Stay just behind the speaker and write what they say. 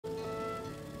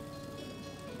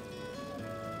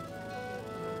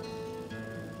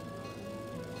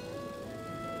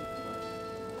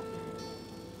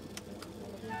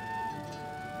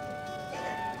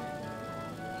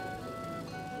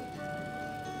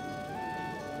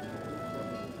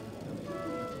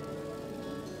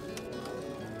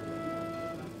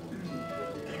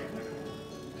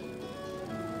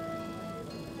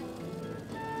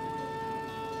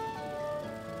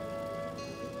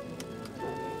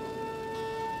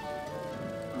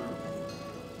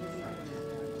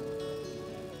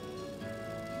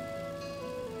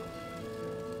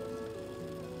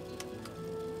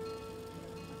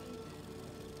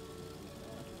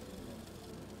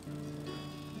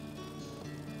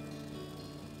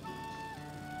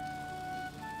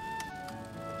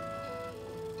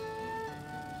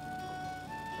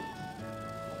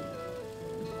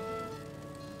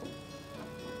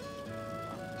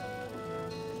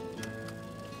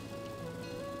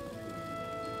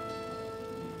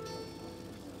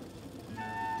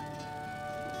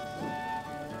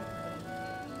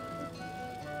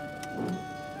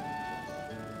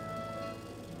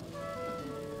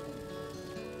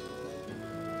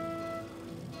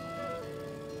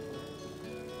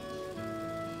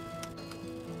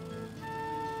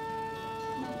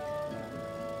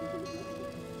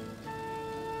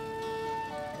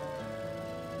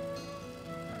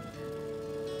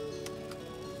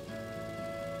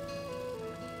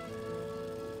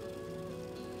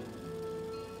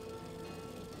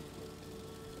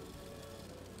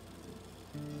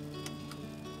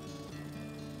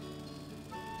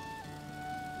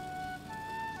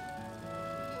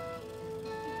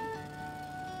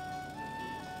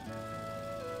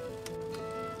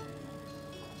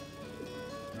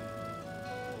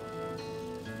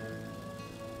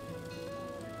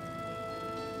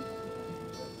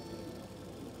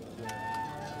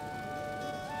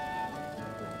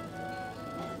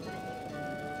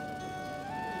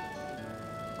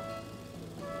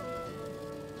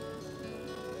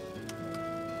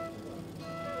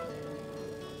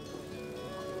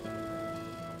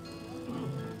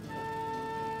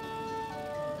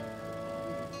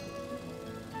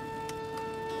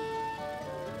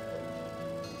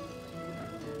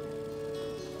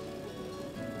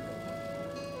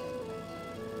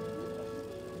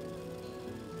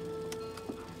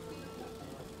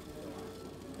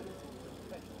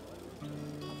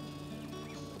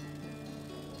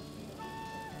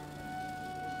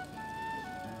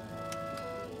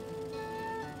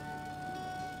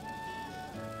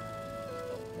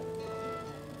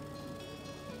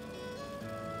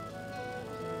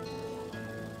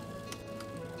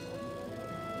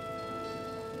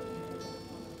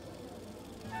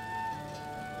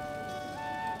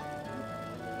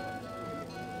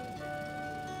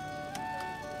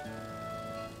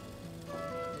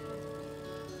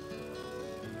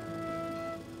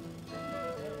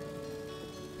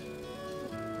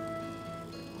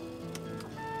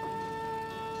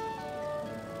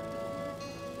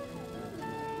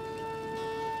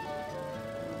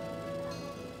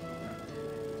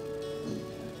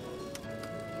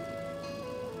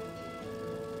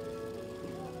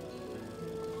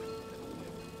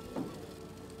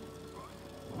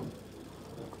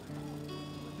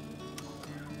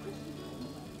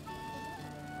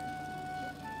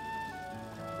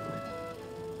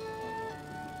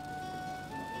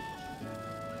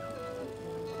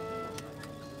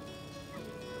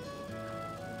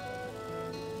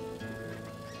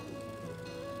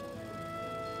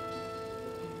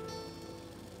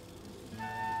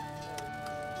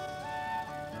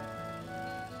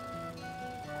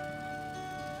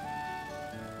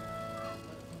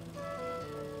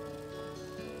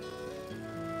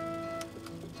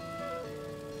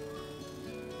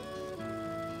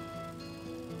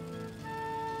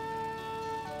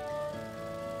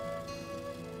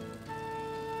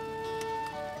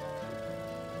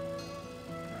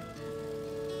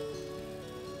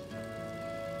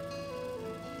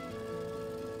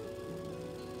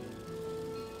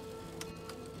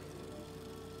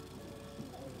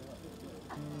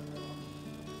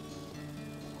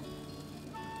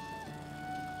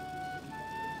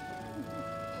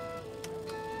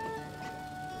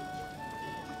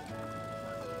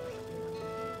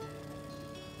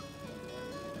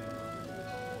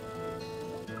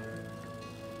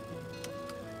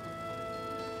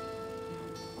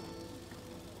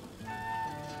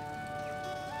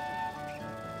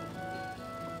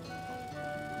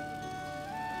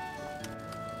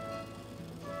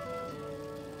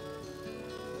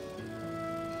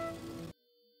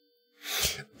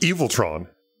Eviltron,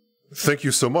 thank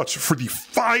you so much for the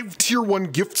 5 tier 1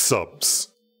 gift subs.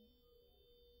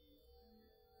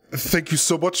 Thank you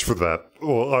so much for that.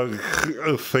 Well,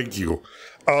 thank you.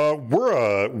 I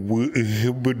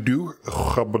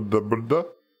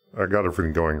got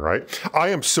everything going right. I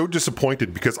am so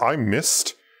disappointed because I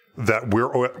missed that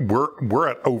we're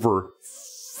at over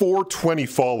 420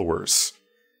 followers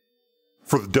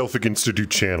for the Delphic Institute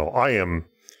channel. I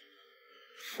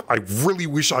really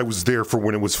wish I was there for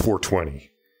when it was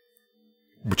 420.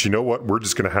 But you know what? We're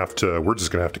just gonna have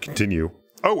to continue.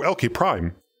 Oh, LK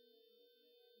Prime.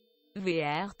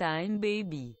 VR time,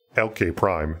 baby. LK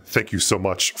Prime, thank you so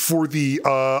much for the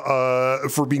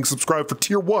for being subscribed for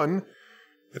tier 1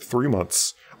 at 3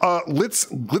 months. Let's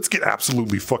get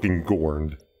absolutely fucking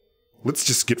gorned. Let's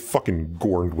just get fucking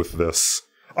gorned with this.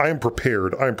 I am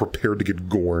prepared to get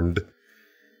gorned.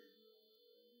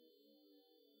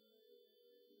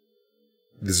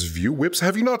 This view whips.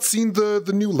 Have you not seen the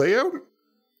new layout?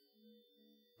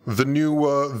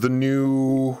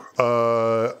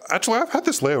 Actually, I've had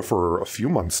this layout for a few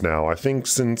months now. I think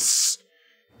since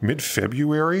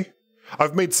mid-February.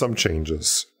 I've made some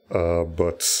changes,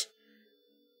 but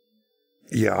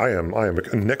yeah, I am.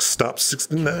 Next stop,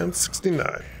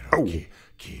 69. Oh.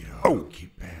 Oh.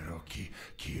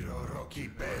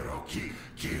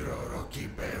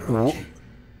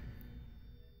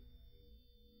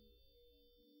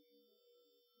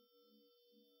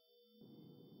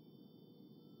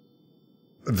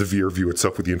 The VR view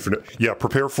itself with the infinite. Yeah,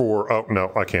 prepare for... Oh,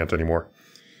 no, I can't anymore.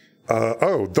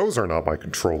 Oh, those are not my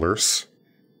controllers.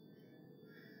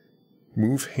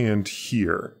 Move hand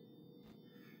here.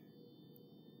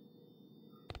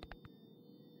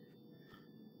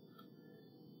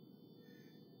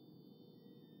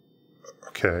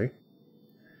 Okay.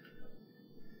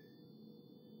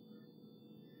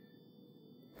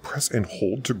 Press and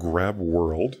hold to grab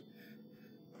world.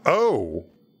 Oh!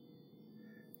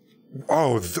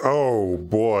 Oh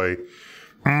boy.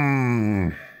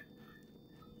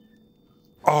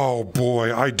 Oh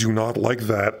boy, I do not like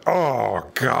that.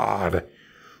 Oh god.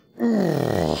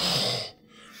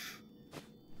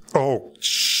 Oh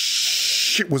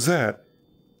shit was that?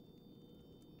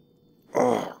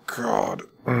 Oh god.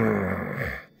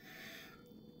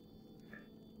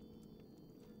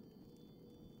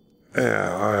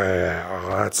 Yeah,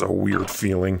 that's a weird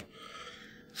feeling.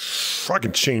 I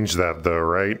can change that though,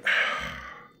 right?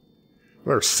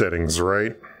 There are settings,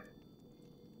 right?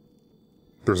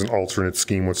 There's an alternate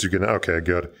scheme once you get... Okay,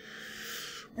 good.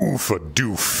 Oof a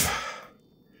doof.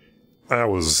 That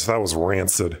was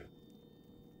rancid.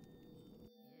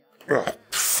 Ugh,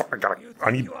 fuck,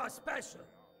 I need... You are special.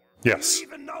 Yes. You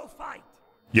even know fight.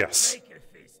 Yes. Make your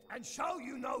fist and show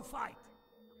you know fight.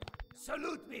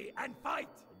 Salute me and fight.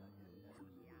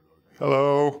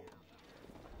 Hello.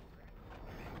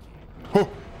 Oh.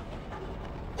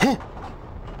 Oh.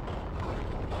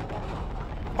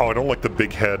 Oh, I don't like the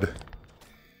big head.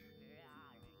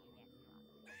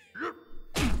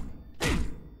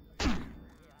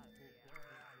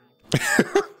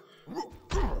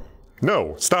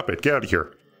 No, stop it. Get out of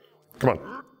here. Come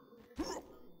on.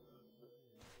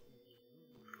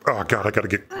 Oh god, I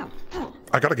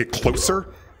gotta get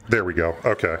closer. There we go.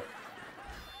 Okay.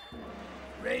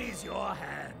 Raise your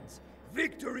hands.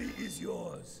 Victory is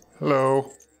yours.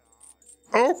 Hello.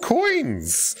 Oh,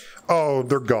 coins! Oh,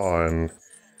 they're gone.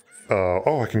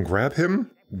 Oh, I can grab him?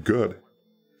 Good.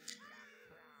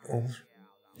 Oh.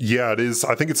 Yeah, it is.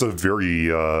 I think it's a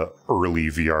very early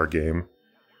VR game.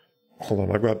 Hold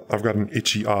on, I've got an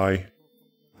itchy eye.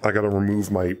 I gotta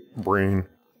remove my brain.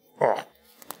 Oh.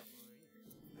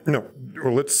 No,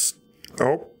 well, let's...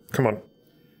 Oh, come on.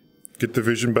 Get the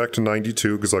vision back to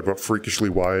 92, because I've got freakishly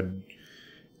wide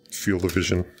field of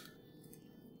vision.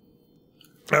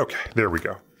 Okay, there we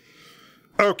go.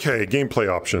 Okay, gameplay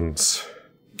options.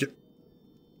 Get...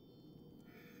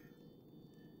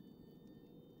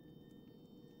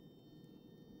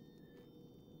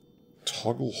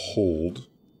 Toggle hold.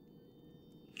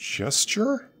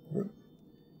 Gesture? What?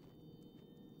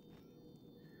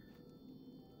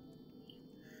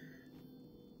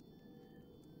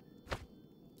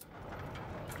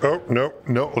 Oh,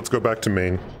 no, let's go back to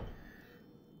main.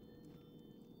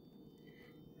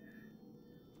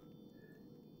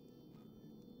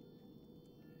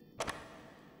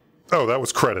 Oh, that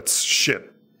was credits.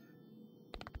 Shit.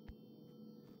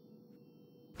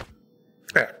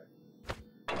 Eh.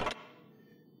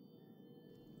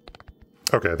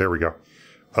 Okay, there we go.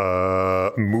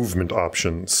 Movement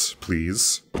options,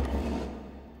 please.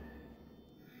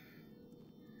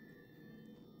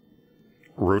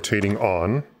 Rotating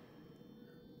on.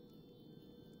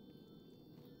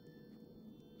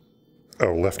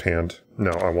 Oh, left hand.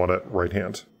 No, I want it right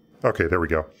hand. Okay, there we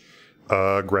go.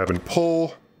 Grab and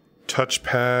pull.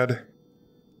 Touchpad.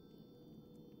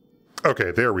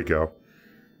 Okay, there we go.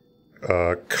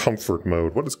 Comfort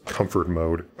mode. What is comfort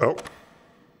mode? Oh.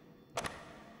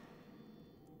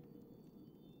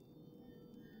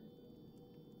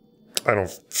 I don't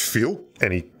feel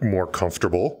any more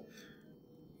comfortable.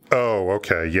 Oh,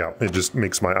 okay, yeah. It just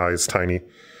makes my eyes tiny.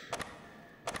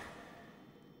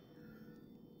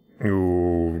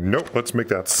 Ooh, nope. Let's make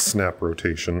that snap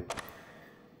rotation.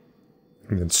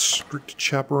 And then strict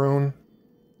chaperone.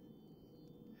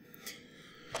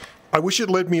 I wish it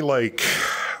let me, like,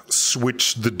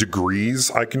 switch the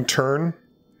degrees I can turn.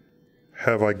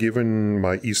 Have I given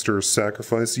my Easter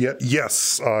sacrifice yet?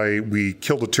 Yes, we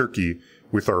killed a turkey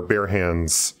with our bare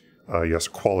hands. Yes,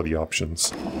 quality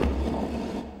options.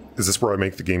 Is this where I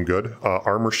make the game good?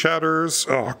 Armor shatters.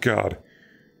 Oh, God.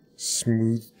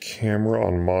 Smooth camera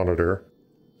on monitor.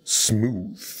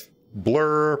 Smooth.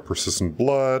 Blur. Persistent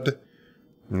blood.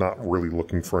 Not really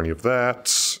looking for any of that.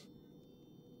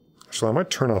 So I might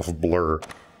turn off blur.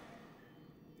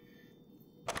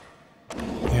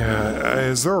 Yeah,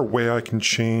 is there a way I can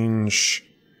change...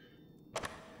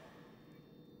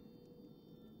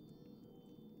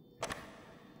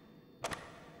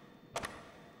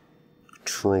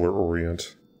 Controller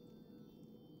orient.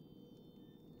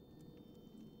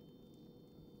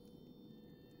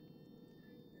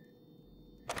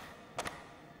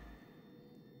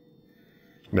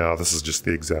 No, this is just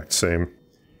the exact same.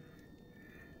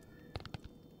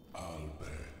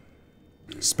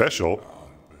 Special?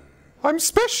 I'm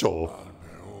special!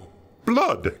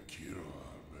 Blood!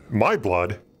 My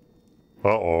blood?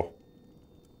 Uh-oh.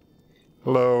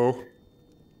 Hello?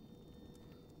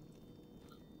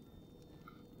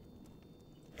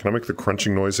 Can I make the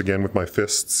crunching noise again with my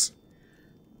fists?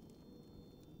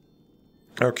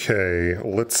 Okay,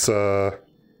 let's, What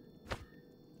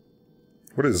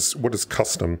is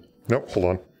custom? Nope, hold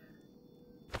on.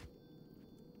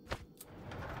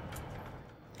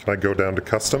 Can I go down to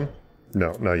custom?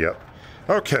 No, not yet.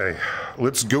 Okay,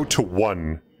 let's go to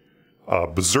 1.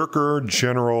 Berserker,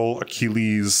 General,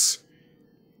 Achilles.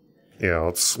 Yeah,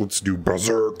 let's do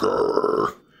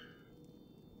Berserker.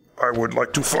 I would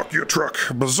like to fuck your truck,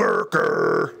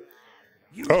 Berserker.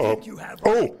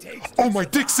 Oh, my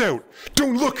dick's out.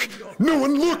 Don't look. No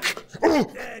one look.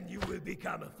 Oh. Then you will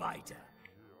become a fighter.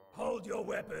 Hold your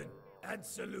weapon and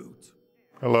salute.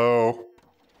 Hello.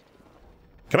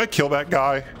 Can I kill that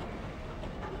guy?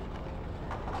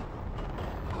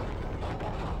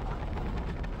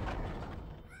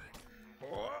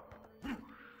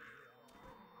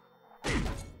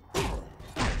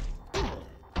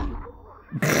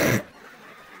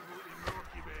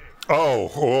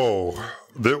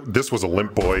 This was a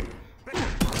limp boy.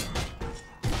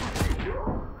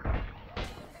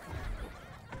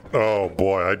 Oh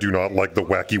boy, I do not like the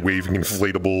wacky waving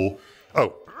inflatable.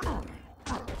 Oh.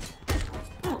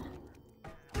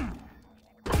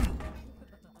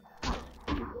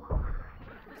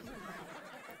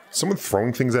 Someone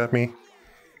throwing things at me?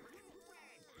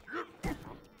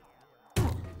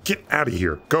 Get out of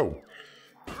here. Go.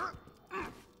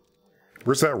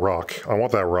 Where's that rock? I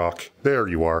want that rock. There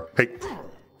you are. Hey,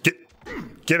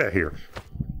 get out of here.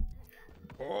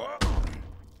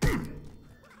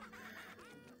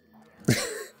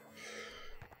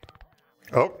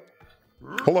 Oh,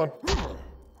 hold on.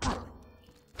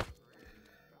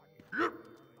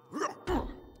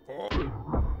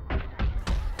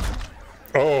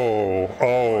 Oh.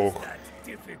 Was that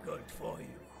difficult for you?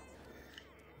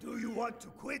 Do you want to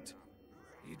quit?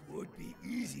 It would be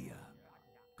easier.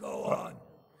 Go on.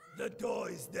 The door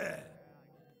is there.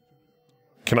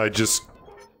 Can I just...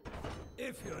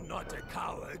 If you're not a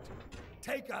coward,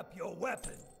 take up your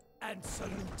weapon and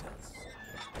salute us.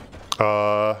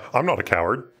 I'm not a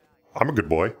coward. I'm a good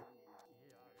boy.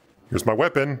 Here's my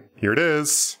weapon. Here it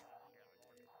is.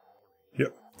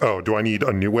 Yep. Oh, do I need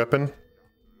a new weapon?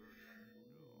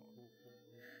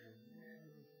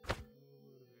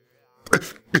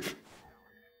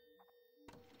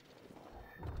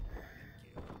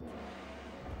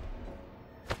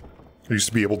 I used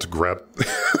to be able to grab...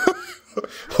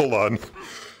 Hold on.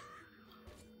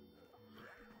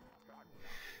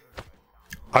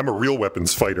 I'm a real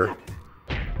weapons fighter.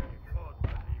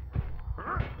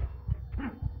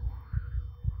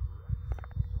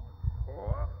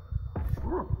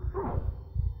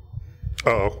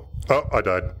 Uh-oh. Oh, I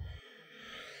died.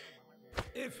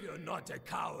 If you're not a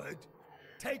coward,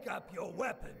 take up your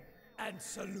weapon and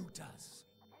salute us.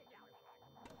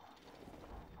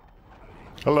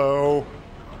 Hello.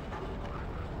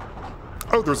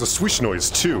 Oh, there's a swish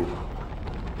noise too.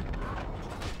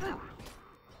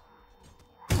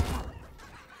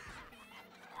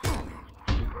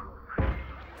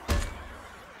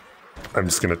 I'm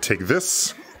just gonna take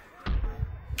this.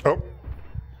 Oh.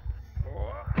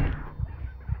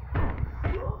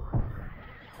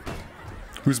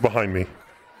 Who's behind me?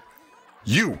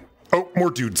 You! Oh,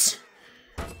 more dudes.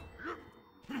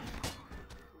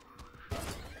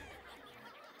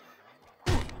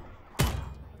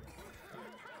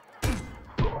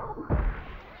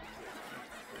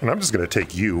 And I'm just gonna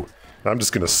take you. I'm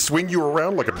just gonna swing you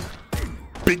around like a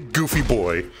big goofy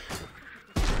boy.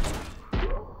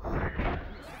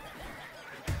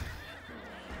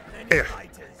 Many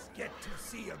fighters get to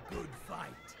see a good fight.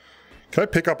 Can I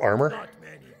pick up armor? Not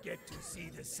many get to see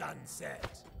the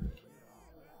sunset.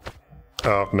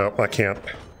 Oh, no, I can't.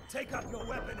 Take up your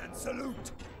weapon and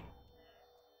salute.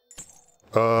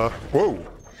 Whoa.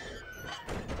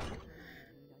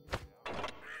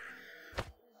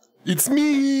 It's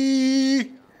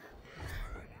me!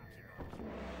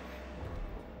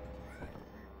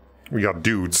 We got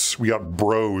dudes. We got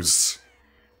bros.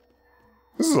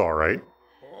 This is alright.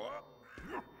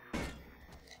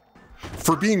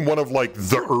 For being one of, like,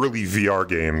 the early VR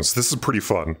games, this is pretty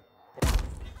fun.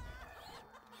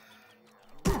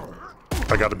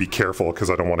 I gotta be careful, because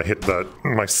I don't want to hit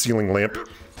my ceiling lamp.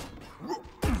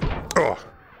 Oh.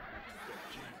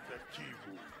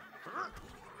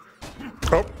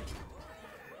 Oh.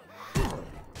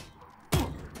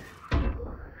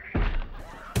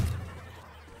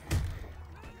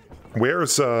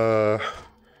 Where's,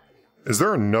 is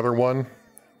there another one?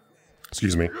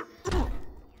 Excuse me.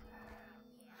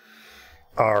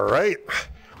 Alright,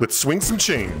 let's swing some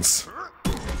chains.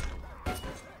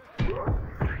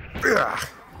 Ugh.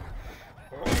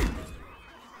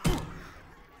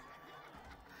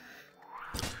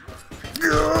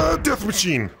 Death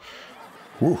machine!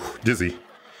 Ooh, dizzy.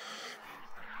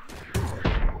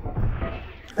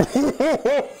 Yes,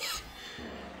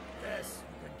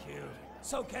 you can kill.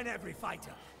 So can every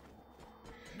fighter.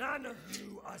 None of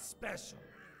you are special.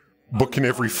 But can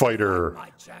every fighter My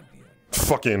champion.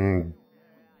 fucking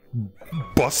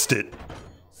bust it?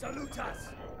 Salute us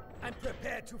and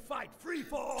prepare to fight free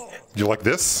for all. You like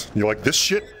this? You like this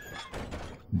shit?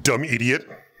 Dumb idiot.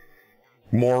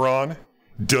 Moron.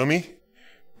 Dummy.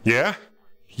 Yeah?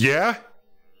 Yeah?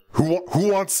 Who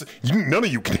wants... none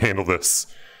of you can handle this.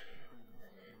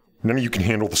 None of you can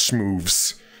handle the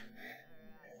schmoves.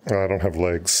 I don't have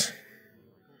legs.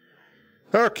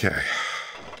 Okay.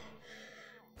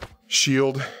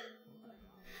 Shield.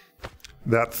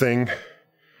 That thing.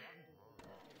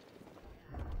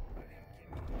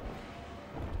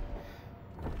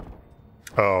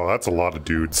 Oh, that's a lot of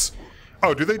dudes.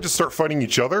 Oh, do they just start fighting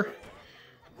each other?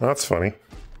 That's funny.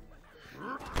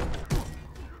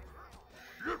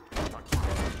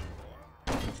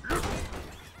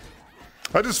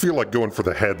 I just feel like going for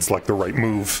the head's like the right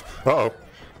move. Uh-oh.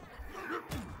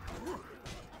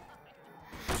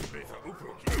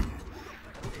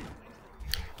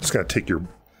 Just gotta take your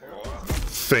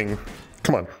thing.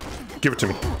 Come on. Give it to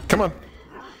me. Come on.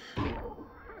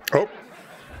 Oh.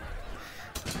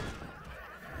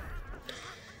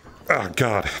 Oh,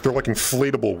 God. They're like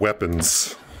inflatable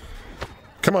weapons.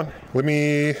 Come on. Let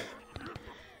me...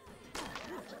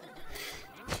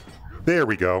 There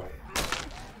we go.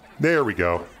 There we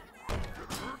go.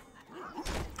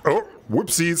 Oh,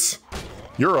 whoopsies.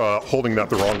 You're holding that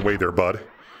the wrong way there, bud.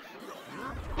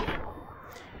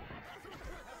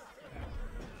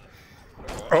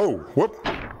 Oh, whoop.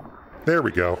 There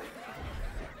we go.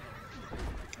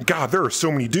 God, there are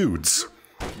so many dudes.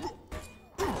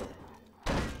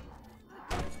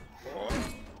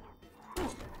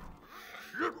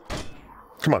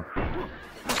 Come on.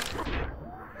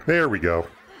 There we go.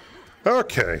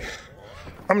 Okay.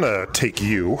 I'm gonna take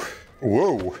you.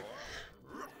 Whoa.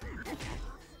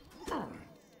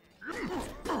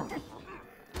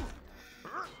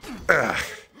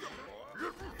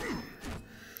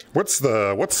 What's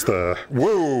the...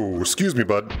 Whoa, excuse me,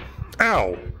 bud.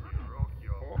 Ow.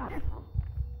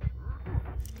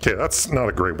 Okay, that's not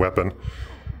a great weapon.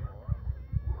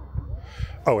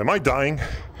 Oh, am I dying?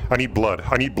 I need blood.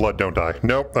 I need blood, don't I?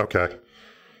 Nope, okay.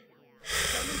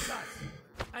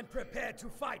 And prepare to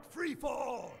fight free for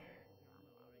all.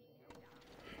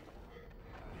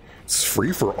 It's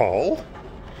free for all?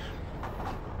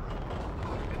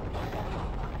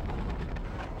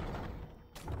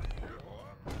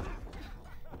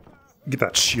 Get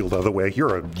that shield out of the way.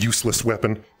 You're a useless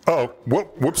weapon. Oh,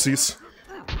 whoop, whoopsies.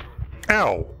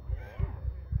 Ow.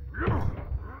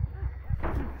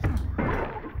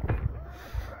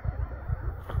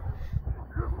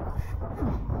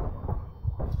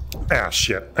 Ah,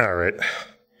 shit. All right.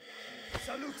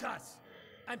 Salute us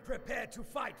and prepare to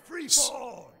fight free for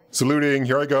all. Saluting.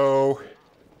 Here I go.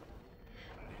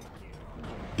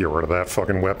 Get rid of that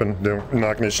fucking weapon. I'm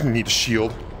not gonna need a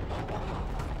shield.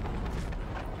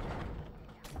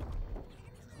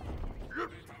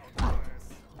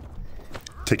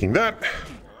 Taking that.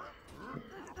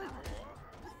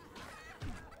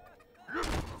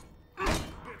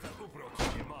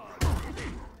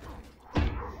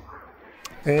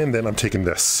 And then I'm taking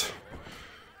this.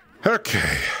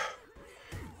 Okay.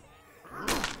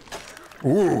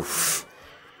 Oof.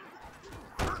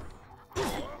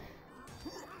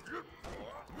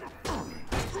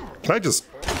 Can I just...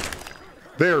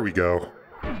 There we go.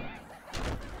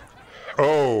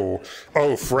 Oh,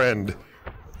 friend.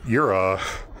 You're,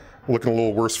 looking a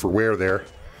little worse for wear there.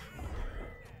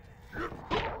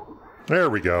 There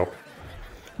we go.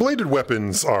 Bladed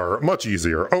weapons are much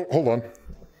easier. Oh, hold on.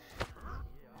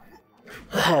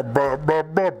 Ha ba ba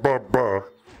ba ba ba.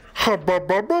 Ha ba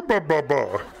ba ba ba ba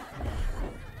ba.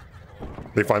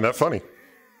 They find that funny.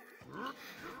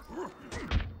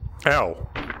 Ow.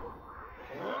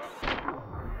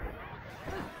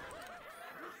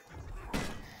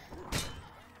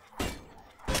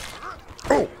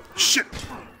 Oh, shit.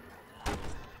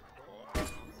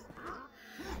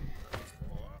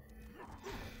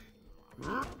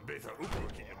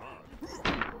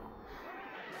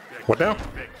 What now?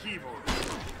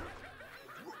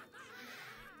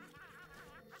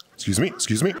 Excuse me,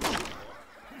 excuse me.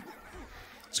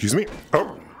 Excuse me.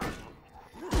 Oh.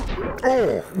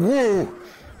 Oh, whoa.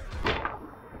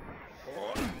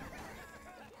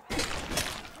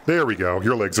 There we go.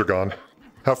 Your legs are gone.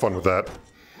 Have fun with that.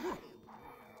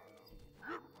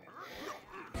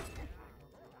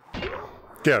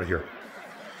 Get out of here.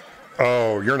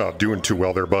 Oh, you're not doing too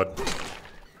well there, bud.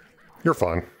 You're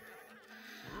fine.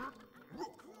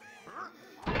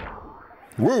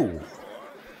 Woo!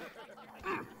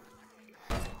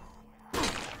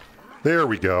 There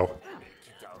we go.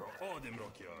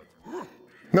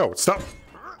 No, stop.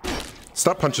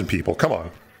 Stop punching people. Come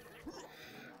on.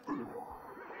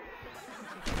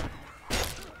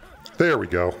 There we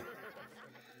go.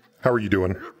 How are you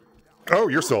doing? Oh,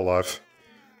 you're still alive.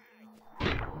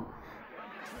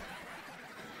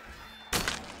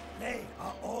 They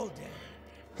are all dead.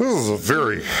 This is a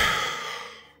very...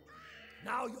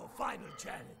 Now your final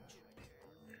challenge.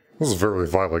 This is a very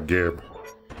violent game.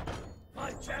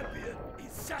 My champion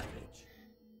is savage,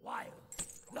 wild,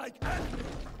 like animal.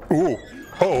 Ooh.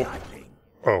 Oh. Lightning.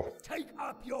 Oh. Take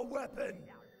up your weapon.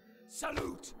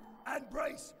 Salute and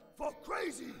brace for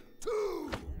Crazy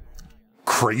 2.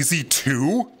 Crazy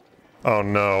 2? Oh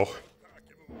no.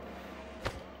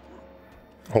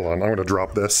 Hold on, I'm gonna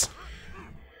drop this.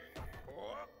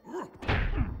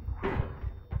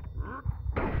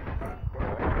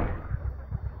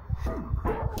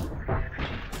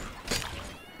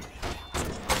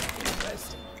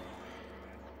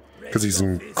 Because he's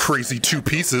in Crazy 2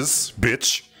 pieces,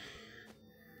 bitch.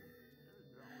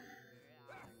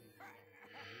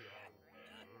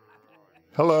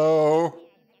 Hello.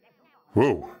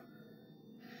 Whoa.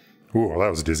 Ooh, that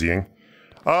was dizzying.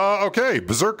 Okay,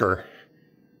 Berserker.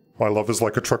 My love is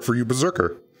like a truck for you,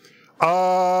 Berserker.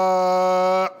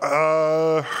 Yeah,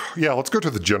 let's go to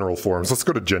the general forums. Let's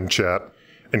go to Gen Chat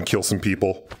and kill some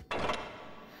people.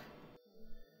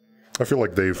 I feel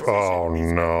like they've... Oh,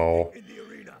 no.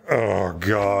 Oh,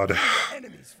 God.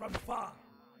 Enemies from far.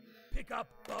 Pick up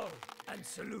bow and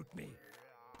salute me.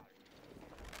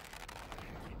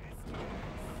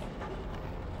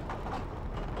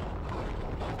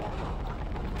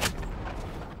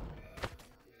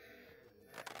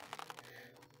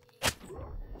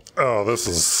 Oh, this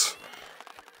is...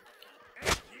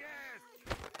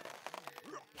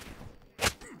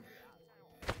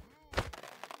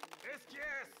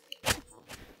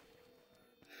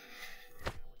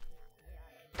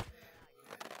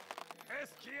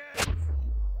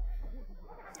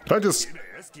 I just...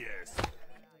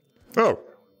 Oh.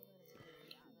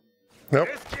 Nope.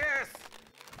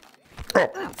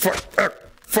 Oh, fuck.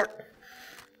 Fuck.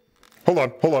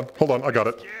 Hold on. I got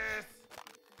it.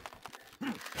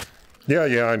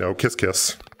 Yeah, I know. Kiss,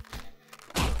 kiss.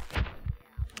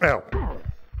 Ow.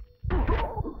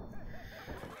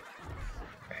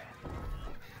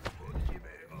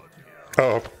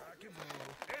 Oh.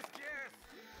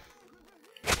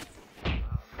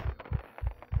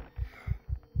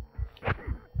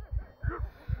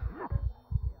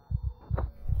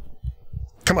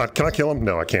 Come on, can I kill him?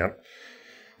 No, I can't.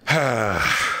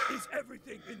 Is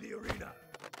everything in the arena?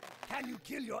 Can you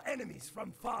kill your enemies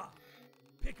from far?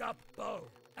 Pick up bow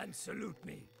and salute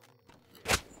me.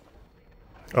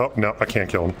 Oh, no, I can't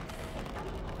kill him.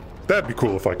 That'd be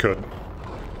cool if I could.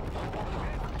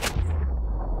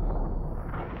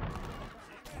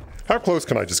 How close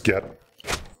can I just get?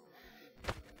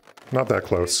 Not that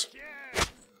close.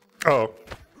 Oh.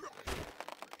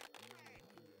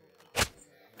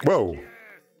 Whoa.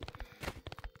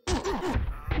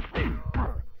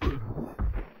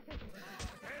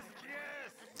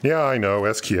 Yeah, I know.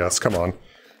 SQS. Come on.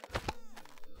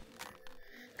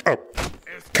 Oh.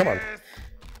 Come on.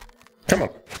 Come on.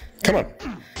 Come on.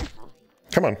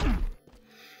 Come on.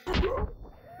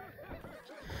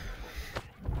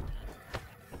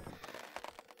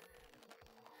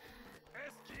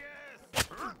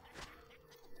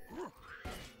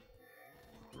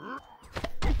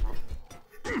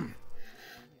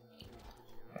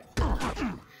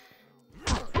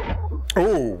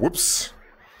 Oh, whoops.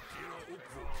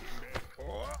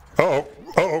 Uh-oh.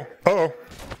 Uh-oh. Uh-oh.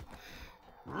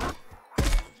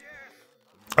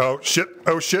 Oh, shit.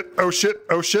 Oh, shit. Oh, shit.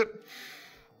 Oh, shit.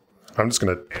 I'm just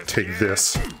gonna take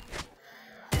this.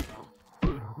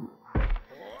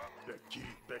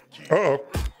 Uh-oh.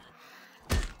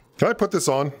 Can I put this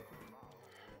on?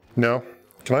 No.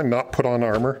 Can I not put on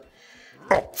armor?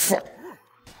 Oh, fuck.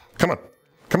 Come on.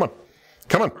 Come on.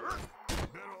 Come on.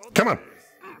 Come on.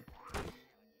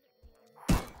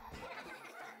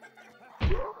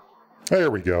 There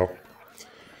we go.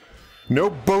 No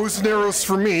bows and arrows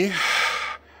for me.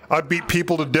 I beat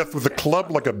people to death with a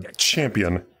club like a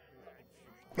champion.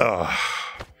 The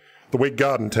way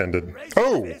God intended.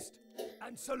 Oh!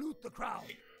 And salute the crowd.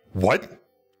 What?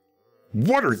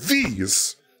 What are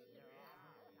these?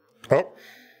 Oh.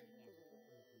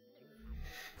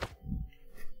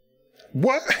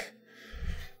 What?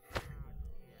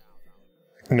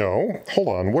 No. Hold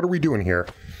on. What are we doing here?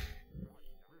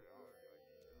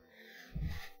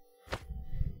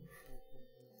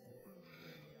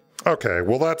 Okay,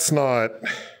 well that's not...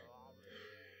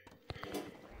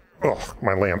 Oh,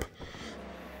 my lamp.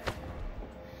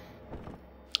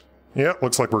 Yeah,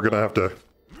 looks like we're gonna have to...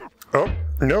 Oh,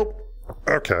 nope.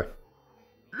 Okay.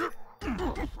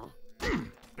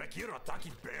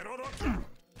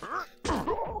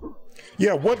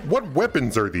 Yeah, what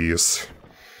weapons are these?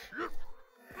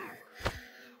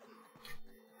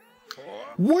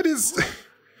 What is...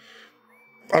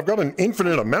 I've got an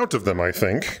infinite amount of them, I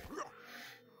think.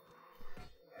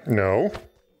 No.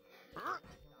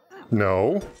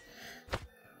 No.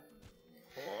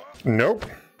 Nope.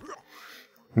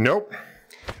 Nope.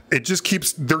 It just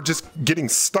keeps... They're just getting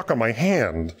stuck on my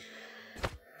hand.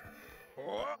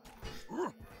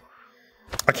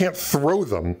 I can't throw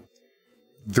them.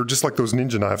 They're just like those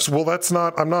ninja knives. Well, that's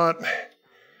not... I'm not...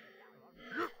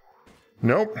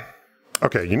 Nope.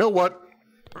 Okay, you know what?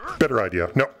 Better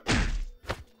idea. No.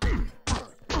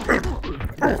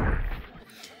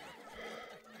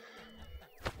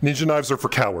 Ninja knives are for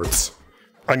cowards.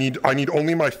 I need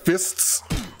only my fists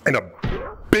and a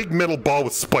big metal ball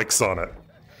with spikes on it.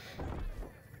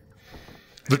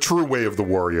 The true way of the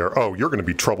warrior. Oh, you're gonna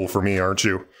be trouble for me, aren't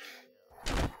you?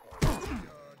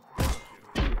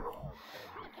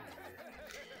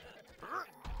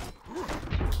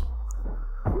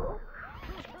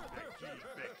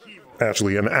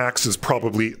 Actually, an axe is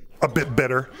probably a bit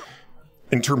better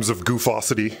in terms of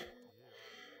goofosity.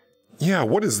 Yeah,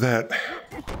 what is that?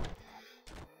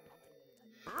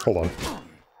 Hold on.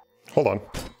 Hold on.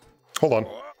 Hold on.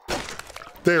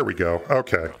 There we go.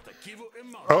 Okay.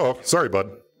 Uh-oh. Sorry,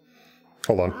 bud.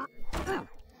 Hold on.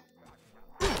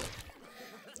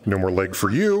 No more leg for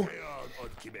you.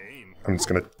 I'm just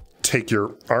gonna take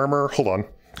your armor. Hold on.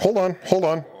 Hold on. Hold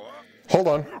on. Hold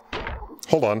on.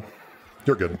 Hold on.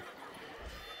 You're good.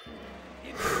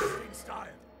 Interesting style.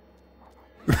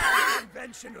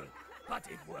 Conventional, but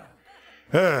it worked.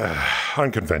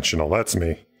 Unconventional, that's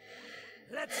me.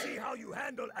 Let's see how you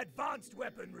handle advanced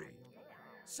weaponry.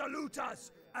 Salute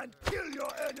us and kill your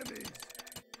enemies.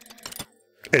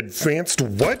 Advanced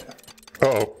what?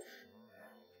 Uh-oh.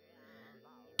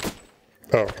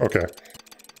 Oh, okay.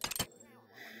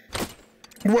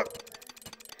 What?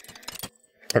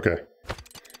 Okay.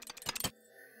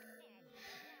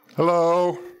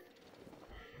 Hello?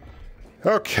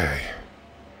 Okay.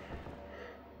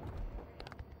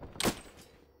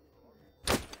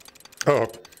 Oh.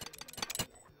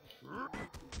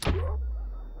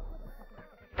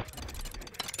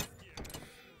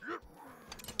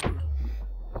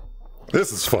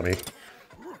 This is funny.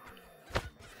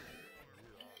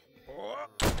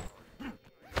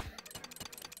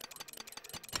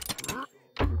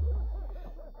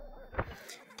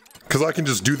 Because I can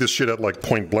just do this shit at like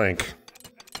point blank.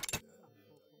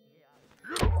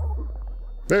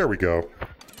 There we go.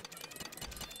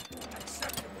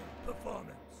 Acceptable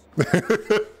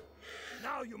performance.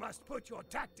 Now you must put your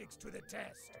tactics to the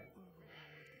test.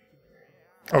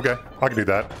 Okay, I can do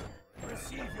that.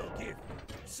 Receive your gift.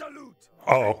 Salute.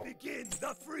 Oh. Begin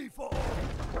the free-for-all.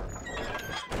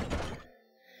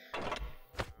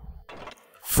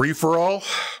 Free for all?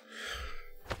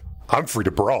 I'm free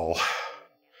to brawl.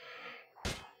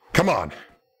 Come on.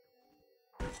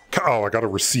 Oh, I gotta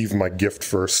receive my gift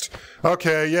first.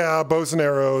 Okay, yeah, bows and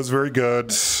arrows, very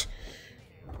good.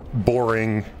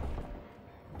 Boring.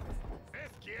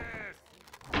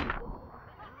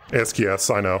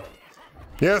 SKS, I know.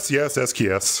 Yes,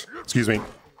 SKS. Excuse me.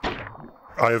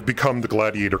 I have become the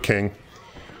Gladiator King.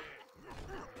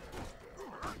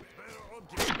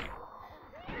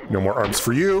 No more arms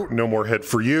for you. No more head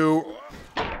for you.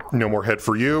 No more head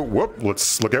for you. Whoop,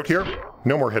 let's look out here.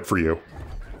 No more head for you.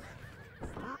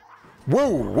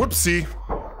 Whoa, whoopsie.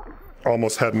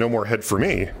 Almost had no more head for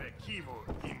me.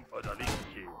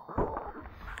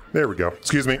 There we go.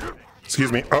 Excuse me.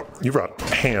 Excuse me. Oh, you've got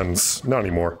hands. Not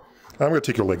anymore. I'm going to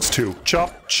take your legs too.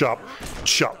 Chop, chop,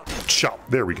 chop, chop.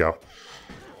 There we go.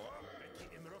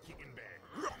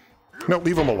 No,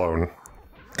 leave him alone.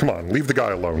 Come on, leave the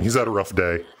guy alone. He's had a rough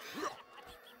day.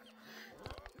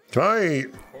 Can I...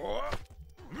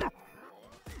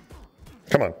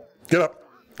 Come on. Get up.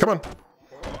 Come on.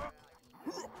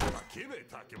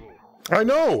 I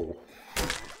know!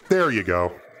 There you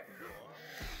go.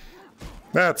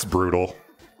 That's brutal.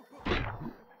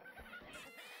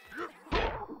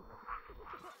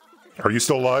 Are you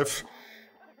still alive?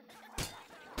 The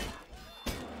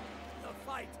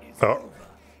fight is over.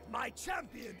 My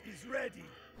champion is ready.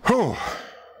 Whew.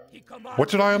 What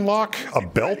did I unlock? A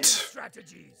belt?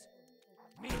 Strategies.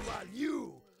 Meanwhile,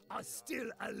 you are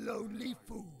still a lonely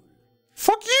fool.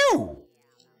 Fuck you!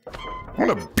 I'm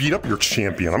gonna beat up your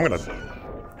champion. I'm gonna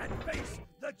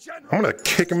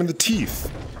kick him in the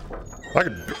teeth. I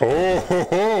could. Oh ho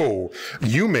ho!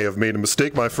 You may have made a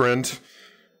mistake, my friend.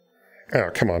 Oh,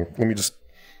 come on. Let me just.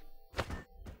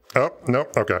 Oh no.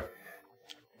 Okay.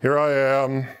 Here I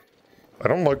am. I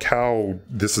don't like how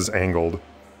this is angled.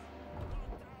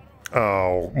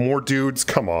 Oh, more dudes?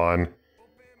 Come on.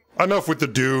 Enough with the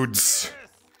dudes.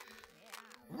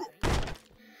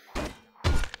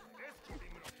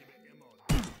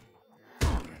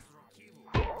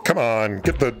 Come on,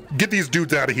 get these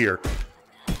dudes out of here.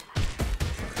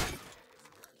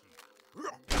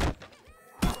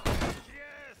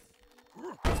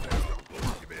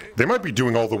 They might be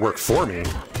doing all the work for me.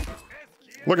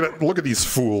 Look at these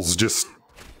fools just.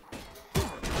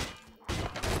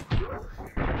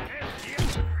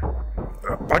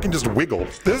 I can just wiggle.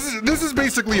 This is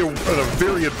basically a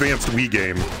very advanced Wii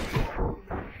game.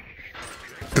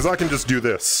 Because I can just do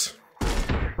this.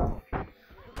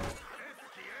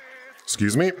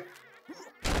 Excuse me?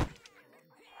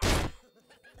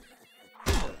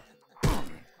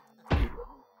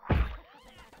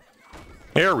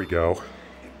 There we go.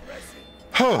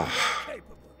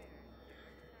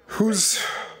 Who's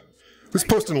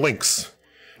posting links?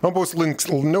 Don't post links.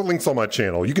 No links on my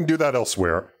channel. You can do that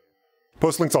elsewhere.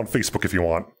 Post links on Facebook if you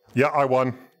want. Yeah, I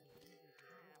won.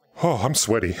 Oh, I'm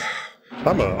sweaty.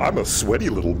 I'm a sweaty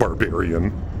little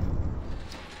barbarian.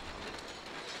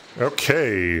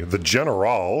 Okay, the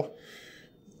General.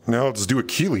 Now let's do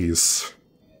Achilles.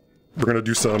 We're gonna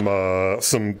do some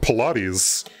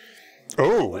Pilates.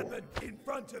 Oh!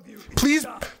 Please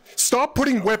stop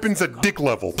putting weapons at dick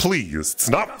level, please. It's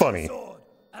not funny.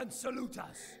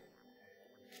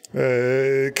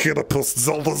 Can I post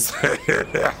Zelda's?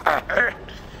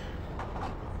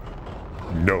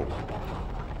 No.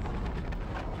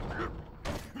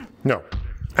 No.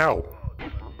 Ow.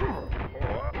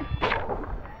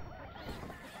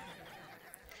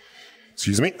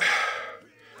 Excuse me.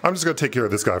 I'm just gonna take care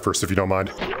of this guy first, if you don't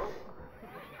mind.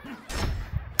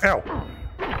 Ow.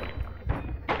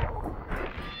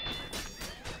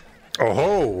 Oh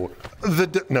ho!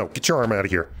 No, get your arm out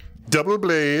of here. Double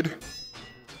blade.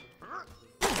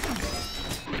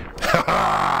 Ha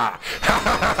ha!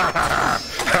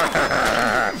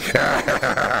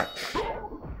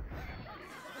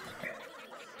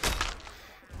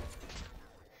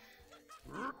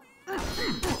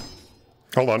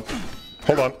 Hold on.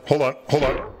 Hold on, hold on, hold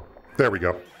on. There we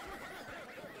go.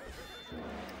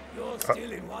 You're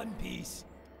still in one piece.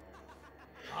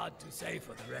 Hard to say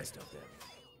for the rest of them.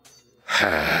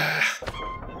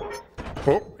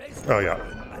 Oh yeah.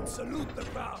 And salute the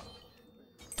crowd.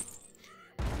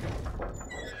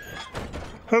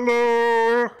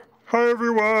 Hello! Hi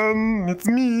everyone! It's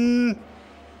me!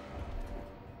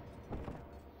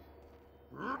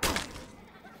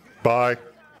 Bye.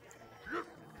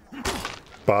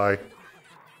 Bye.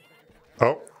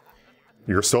 Oh,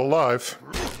 you're still alive.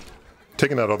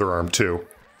 Taking that other arm too.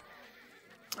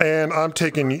 And I'm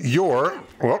taking your...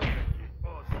 Well...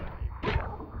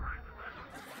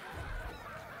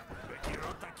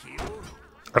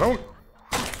 I don't...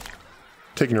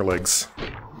 Taking your legs.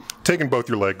 Taking both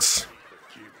your legs.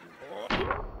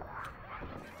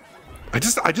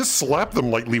 I just slap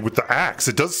them lightly with the axe.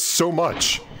 It does so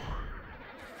much.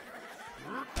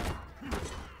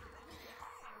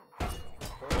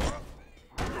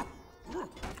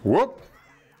 Whoop.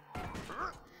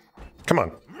 Come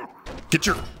on. Get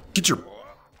your...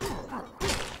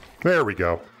 There we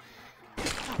go.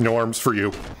 No arms for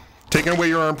you. Taking away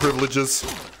your arm privileges.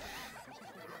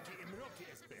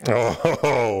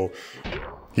 Oh,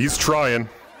 he's trying.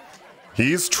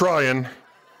 He's trying.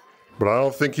 But I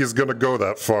don't think he's gonna go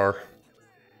that far.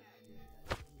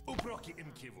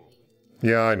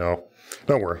 Yeah, I know.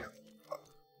 Don't worry.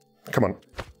 Come on.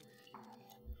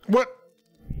 What?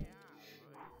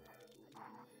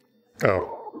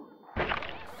 Oh.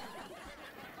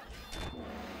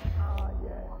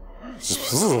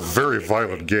 This is a very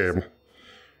violent game.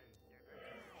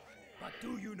 But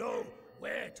do you know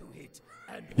where to hit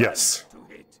and Yes. when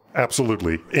to hit?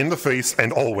 Absolutely. In the face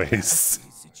and always.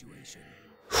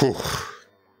 Whew.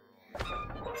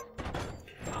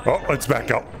 Oh, let's back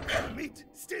up. Meet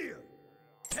steel.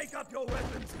 Take up your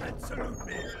weapons and salute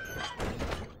me.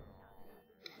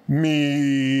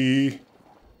 Me.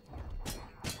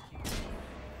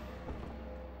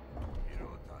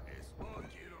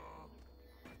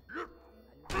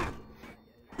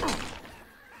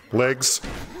 Legs.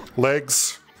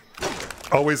 Legs.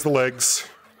 Always the legs.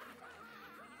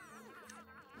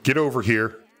 Get over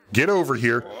here. Get over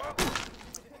here.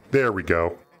 There we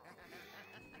go.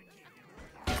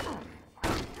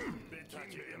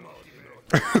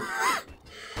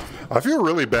 I feel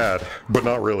really bad, but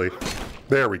not really.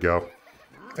 There we go.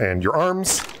 And your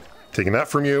arms. Taking that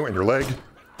from you, and your leg.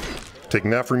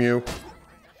 Taking that from you.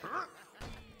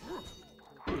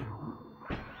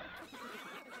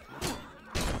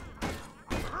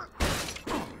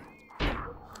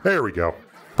 There we go.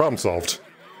 Problem solved.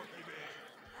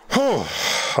 Oh,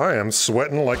 I am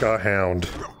sweating like a hound.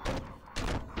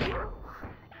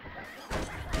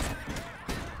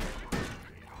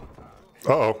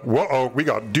 Uh-oh. Whoa-oh. We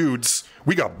got dudes.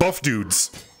 We got buff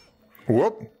dudes.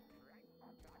 Whoop.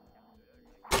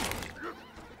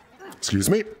 Excuse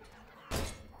me.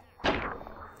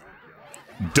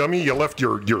 Dummy, you left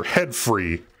your head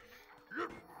free.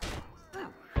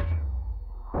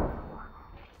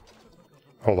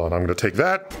 Hold on, I'm going to take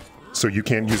that, so you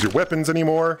can't use your weapons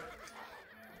anymore.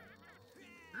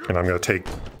 And I'm going to take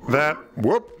that.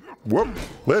 Whoop, whoop.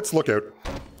 Let's look out.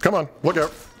 Come on, look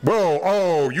out. Whoa,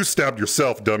 oh, you stabbed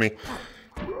yourself, dummy.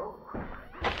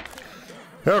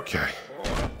 Okay.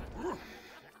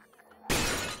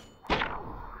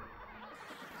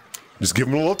 Just give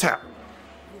him a little tap.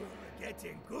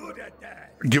 Getting good at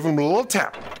that. Give him a little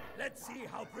tap. Let's see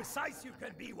how precise you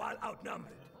can be while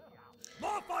outnumbered.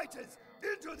 More fighters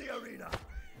into the arena.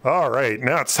 All right,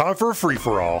 now it's time for a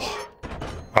free-for-all.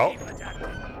 Oh, Keep attacking.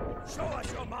 Show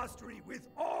us your mastery with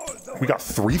all the we got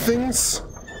 3 things?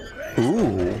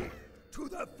 Ooh. to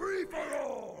the free for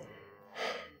all.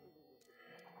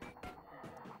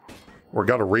 We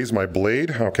gotta raise my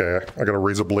blade. Okay, I gotta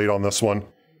raise a blade on this one.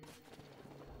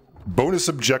 Bonus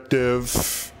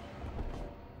objective.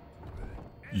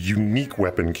 Unique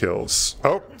weapon kills.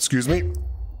 Oh, excuse me.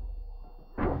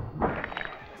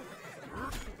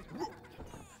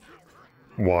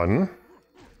 One.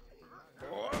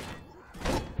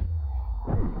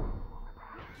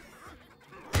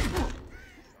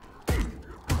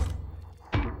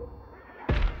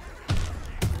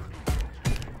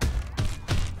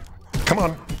 Come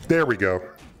on. There we go.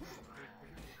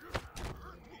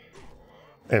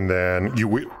 And then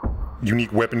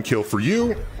unique weapon kill for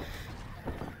you.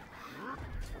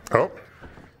 Oh.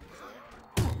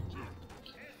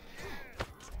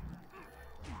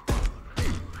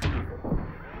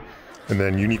 And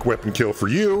then unique weapon kill for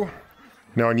you.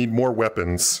 Now I need more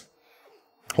weapons.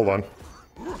 Hold on.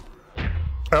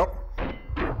 Oh.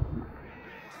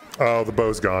 Oh, the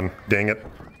bow's gone. Dang it.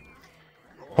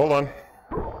 Hold on.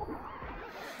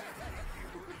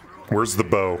 Where's the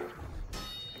bow?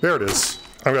 There it is.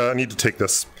 I need to take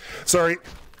this. Sorry.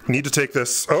 Need to take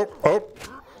this. Oh.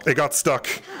 It got stuck.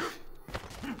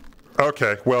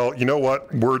 Okay, well, you know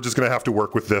what? We're just gonna have to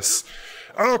work with this.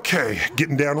 Okay,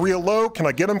 getting down real low. Can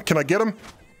I get him? Can I get him?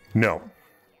 No.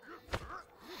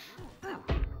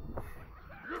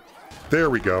 There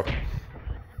we go.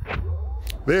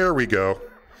 There we go.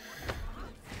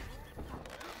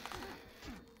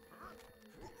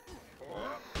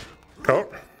 Oh.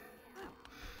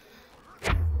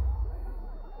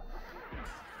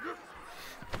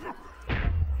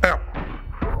 Ow.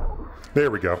 There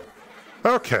we go.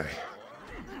 Okay.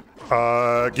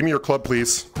 Give me your club,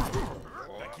 please.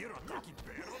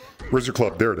 Where's your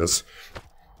club? There it is.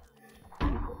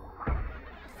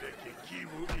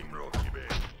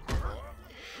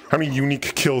 How many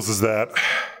unique kills is that?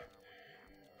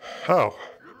 Oh.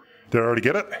 Did I already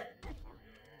get it?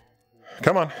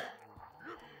 Come on.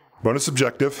 Bonus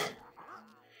objective.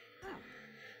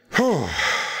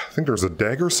 I think there's a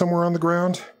dagger somewhere on the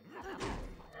ground.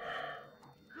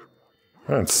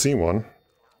 I didn't see one.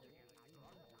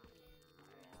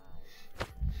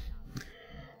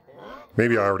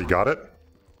 Maybe I already got it?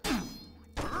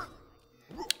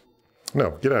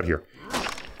 No, get out of here.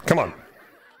 Come on.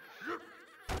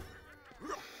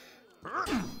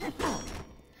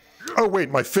 Oh wait,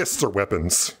 my fists are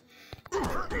weapons.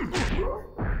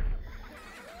 I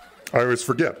always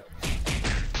forget.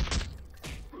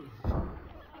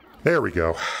 There we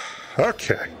go.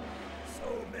 Okay.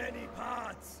 So many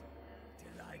parts.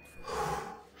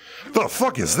 Delightful. The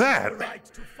fuck is that? Right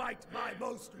to fight my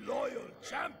most loyal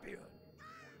champion.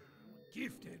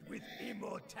 Gifted with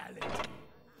immortality.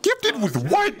 Gifted with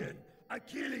what?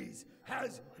 Achilles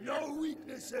has no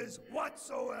weaknesses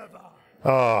whatsoever.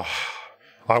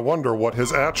 I wonder what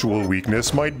his actual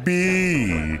weakness might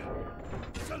be.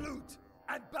 Salute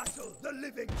and battle the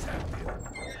living champion.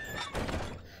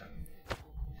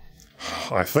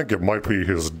 I think it might be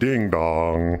his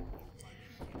ding-dong.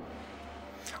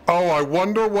 Oh, I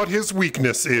wonder what his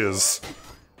weakness is.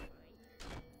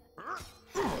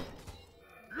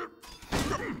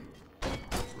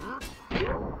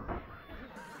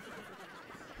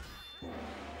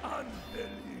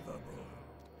 Unbelievable.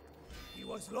 He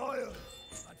was loyal,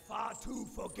 but far too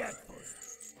forgetful.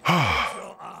 Raise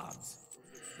your arms.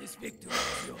 This victory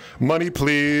is yours. Money,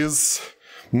 please.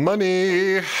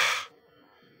 Money.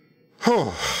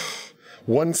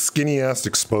 One skinny-ass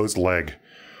exposed leg.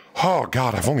 Oh,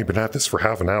 God, I've only been at this for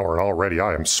half an hour, and already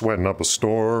I am sweating up a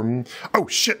storm. Oh,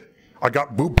 shit. I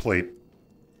got boob plate.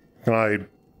 Can I...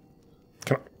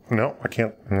 No, I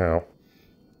can't. No.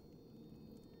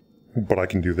 But I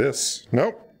can do this.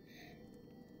 Nope.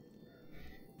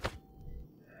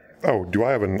 Oh, do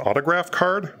I have an autograph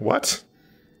card? What?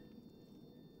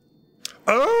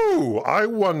 Oh, I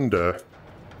wonder.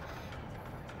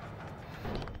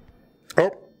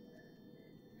 Oh.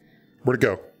 Where'd it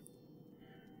go?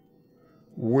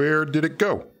 Where did it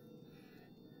go?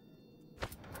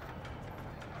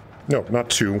 No, not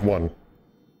 2, 1.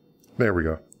 There we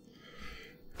go.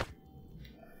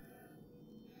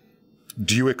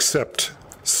 Do you accept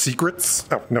secrets?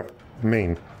 Oh, no,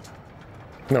 main.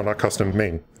 No, not custom,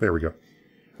 main. There we go.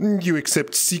 You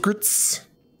accept secrets?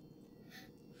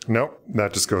 No,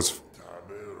 that just goes...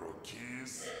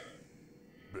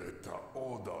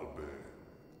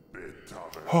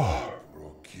 Oh.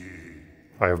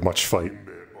 I have much fight.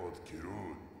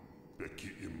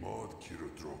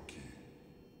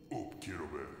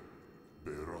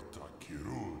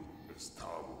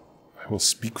 I will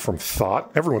speak from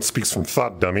thought. Everyone speaks from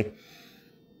thought, dummy.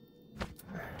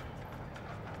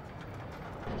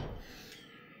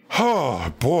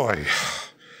 Oh, boy.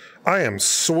 I am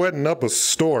sweating up a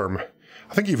storm.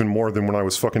 I think even more than when I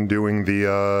was fucking doing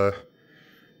the,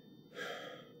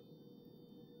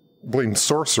 Blatant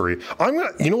Sorcery.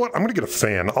 You know what? I'm gonna get a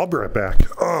fan. I'll be right back.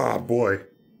 Oh, boy.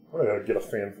 I'm gonna get a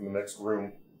fan from the next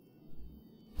room.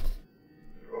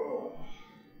 Oh.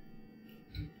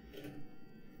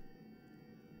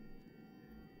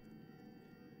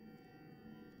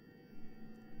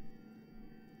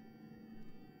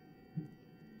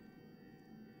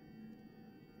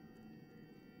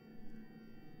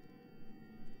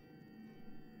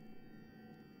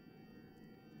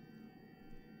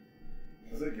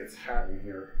 Because it gets hot in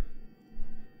here.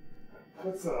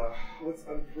 Let's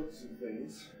unput some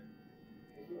things.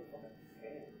 Can't do a fucking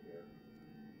fan in here.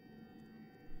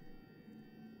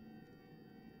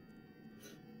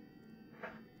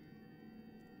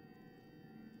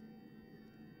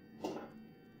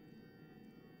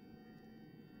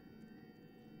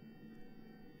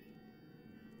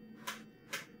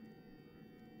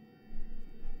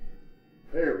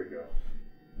 There we go.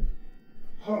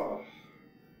 Oh.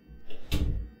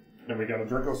 And we gotta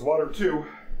drink this water too.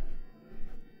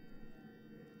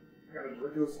 Gotta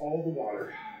drink this all the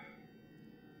water.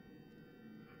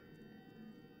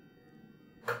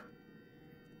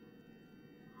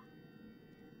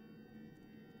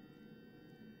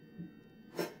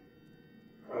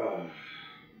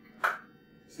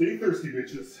 Stay thirsty,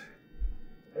 bitches.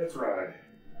 That's right.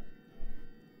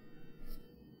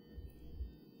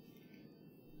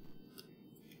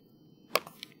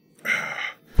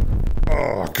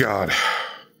 Oh, God.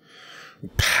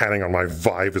 Patting on my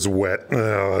vibe is wet.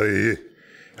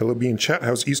 Hello, being chat.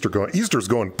 How's Easter going? Easter's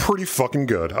going pretty fucking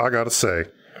good, I gotta say.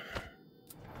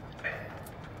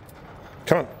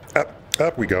 Come on.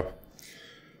 Up we go.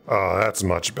 That's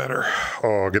much better.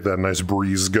 Oh, get that nice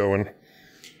breeze going.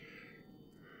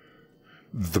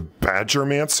 The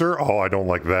Badgermancer? Oh, I don't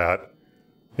like that.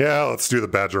 Yeah, let's do the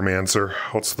Badgermancer.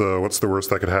 What's the worst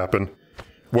that could happen?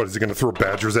 What, is he gonna throw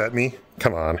badgers at me?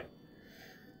 Come on.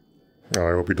 Oh,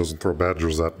 I hope he doesn't throw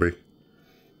badgers at me.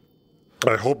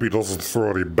 I hope he doesn't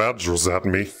throw any badgers at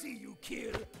me. See you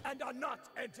kill and are not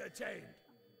entertained.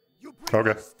 You bring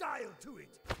no style to it.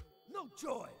 No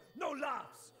joy, no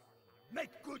laughs. Make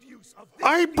good use of this.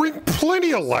 I bring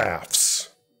plenty of laughs.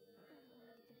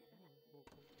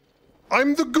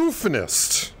 I'm the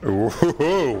goofinest.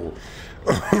 Ooh.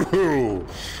 Ooh.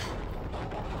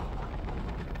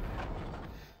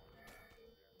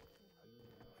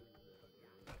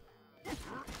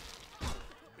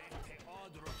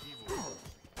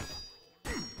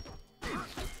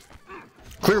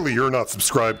 Clearly you're not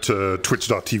subscribed to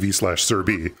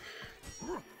twitch.tv/SirB.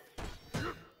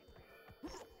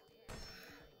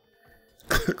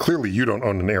 Clearly you don't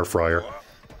own an air fryer.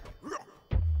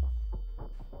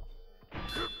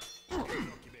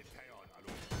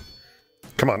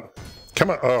 Come on. Come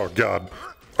on. Oh, God.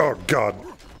 Oh, God.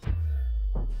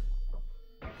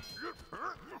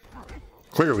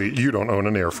 Clearly you don't own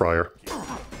an air fryer.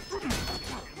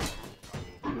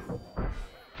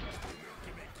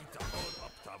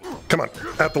 Come on,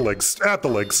 at the legs, at the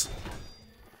legs.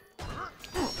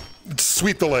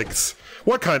 Sweep the legs.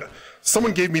 What kind?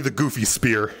 Someone gave me the goofy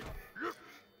spear.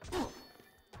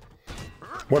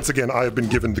 Once again, I have been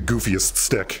given the goofiest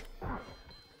stick.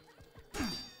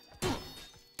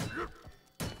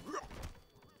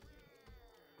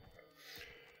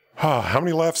 How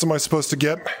many laughs am I supposed to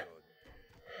get?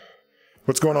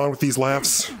 What's going on with these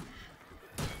laughs?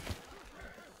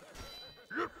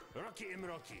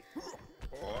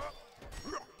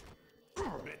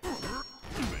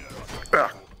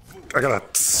 I gotta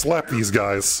slap these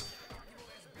guys.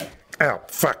 Ow,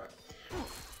 fuck.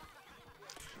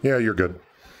 Yeah, you're good.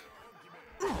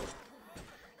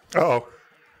 Uh-oh.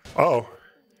 Uh-oh.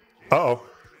 Uh-oh.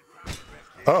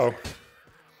 Uh-oh.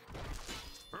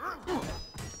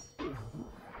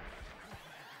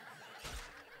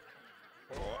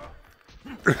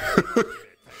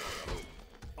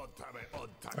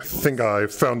 I think I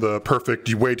found the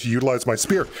perfect way to utilize my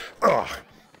spear. Ugh.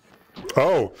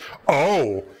 Oh.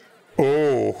 Oh.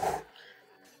 Oh.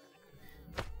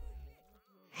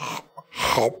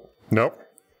 Oh. Nope.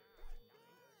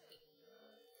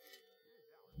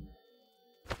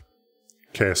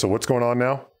 Okay, so what's going on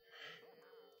now?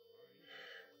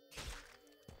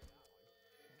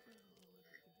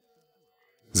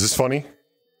 Is this funny?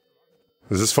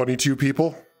 Is this funny to you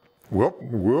people? Whoop,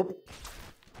 whoop.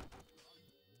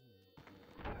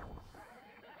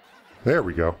 There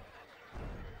we go.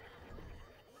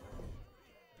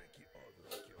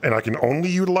 And I can only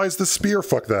utilize the spear?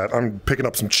 Fuck that. I'm picking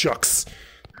up some chucks.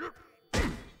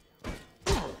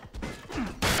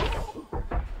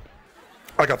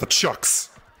 I got the chucks.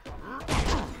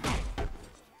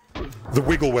 The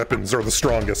wiggle weapons are the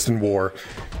strongest in war.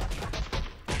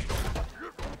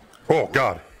 Oh,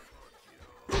 God.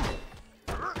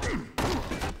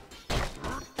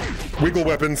 Wiggle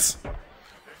weapons.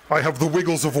 I have the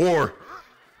wiggles of war.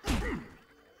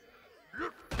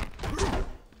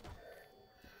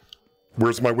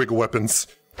 Where's my wiggle weapons?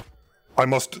 I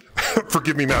must...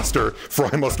 Forgive me, master, for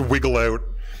I must wiggle out.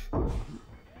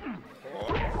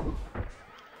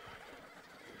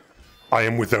 I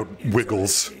am without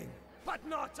wiggles. But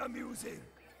not amusing.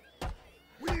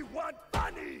 We want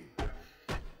funny.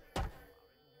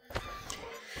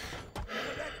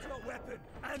 Collect your weapon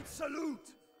and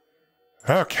salute.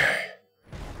 Okay.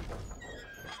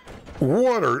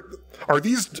 What are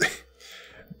these?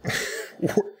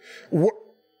 What?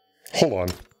 Hold on.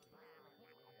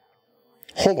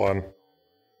 Hold on.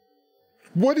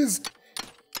 What is?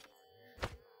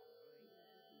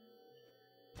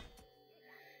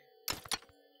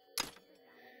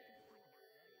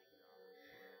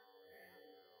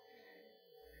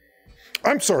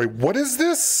 I'm sorry, what is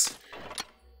this?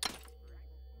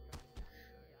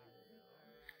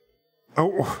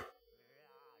 Oh.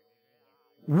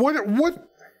 What?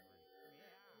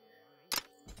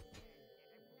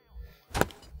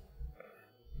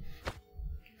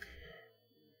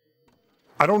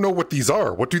 I don't know what these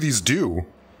are. What do these do?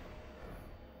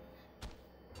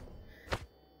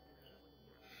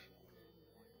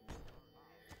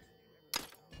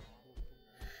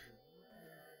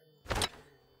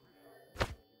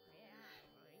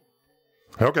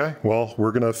 Okay, well,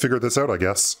 we're gonna figure this out, I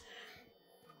guess.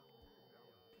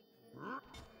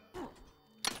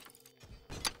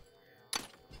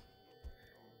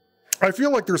 I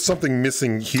feel like there's something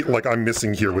missing here, like I'm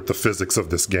missing here with the physics of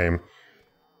this game.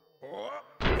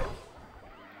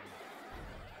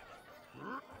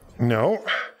 No.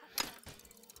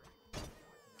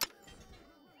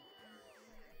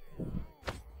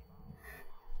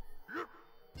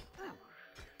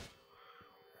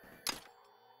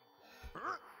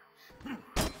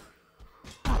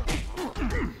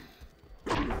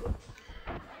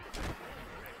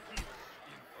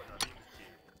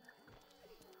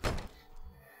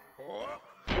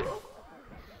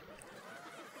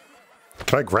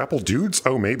 Can I grapple dudes?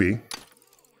 Oh, maybe.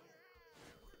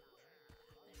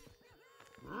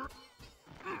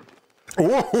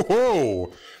 Whoa!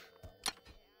 Whoa.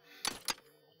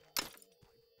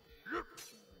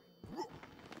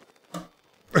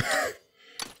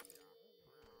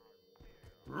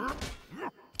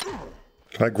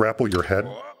 Can I grapple your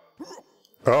head?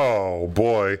 Oh,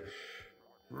 boy.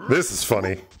 This is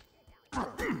funny.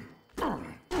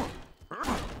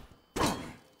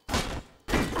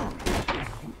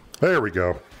 There we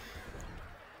go.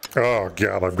 Oh,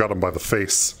 God, I've got him by the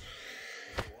face.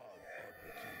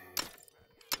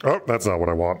 Oh, that's not what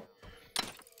I want.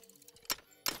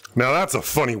 Now that's a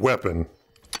funny weapon.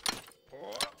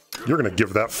 You're gonna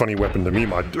give that funny weapon to me,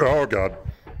 my... Oh, God.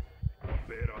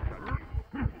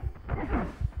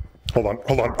 Hold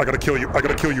on. I gotta kill you. I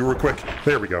gotta kill you real quick.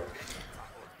 There we go.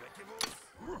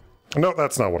 No,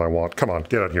 that's not what I want. Come on,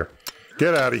 get out of here.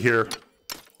 Get out of here.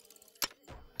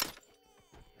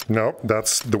 No,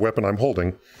 that's the weapon I'm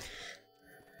holding.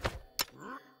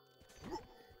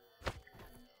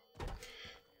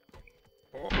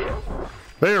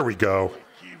 There we go.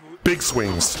 Big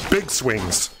swings, big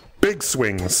swings, big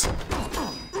swings.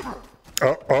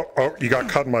 Oh, you got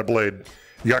caught in my blade.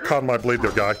 You got caught in my blade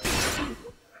there, guy.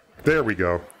 There we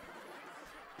go.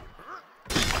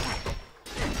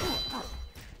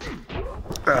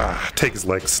 Ah, take his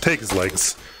legs, take his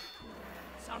legs.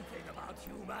 Something about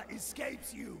humor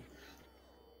escapes you.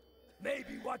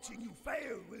 Maybe watching you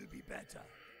fail will be better.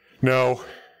 No.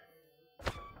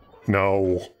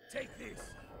 No. Take this,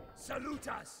 salute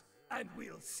us, and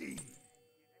we'll see.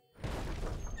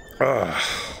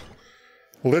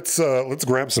 Let's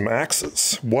grab some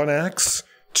axes. 1 axe,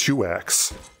 2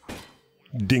 axe.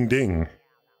 Ding ding.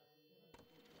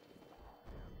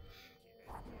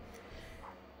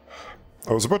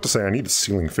 I was about to say I need a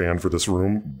ceiling fan for this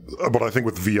room, but I think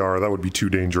with VR that would be too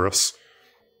dangerous.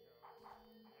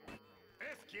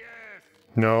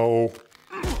 No.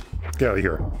 Get out of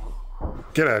here.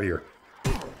 Get out of here.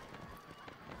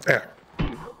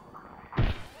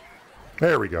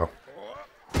 There we go.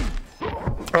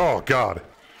 Oh, God.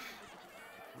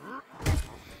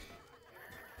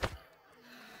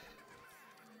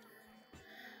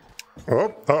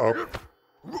 Oh, uh-oh.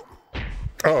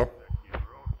 Uh-oh.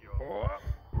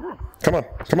 Come on,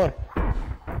 come on.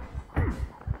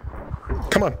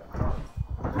 Come on.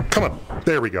 Come on.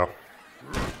 There we go.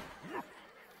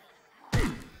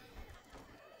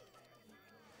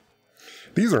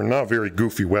 These are not very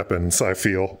goofy weapons, I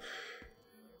feel.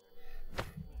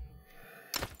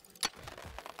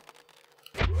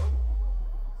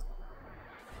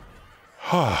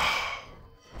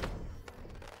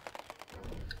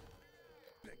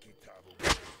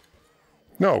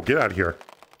 No, get out of here.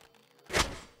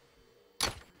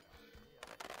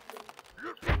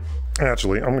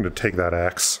 Actually, I'm going to take that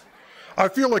axe. I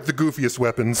feel like the goofiest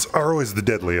weapons are always the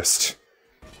deadliest.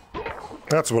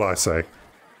 That's what I say.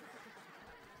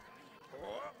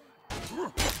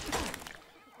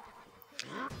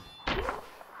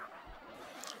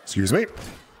 Excuse me.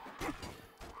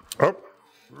 Oh.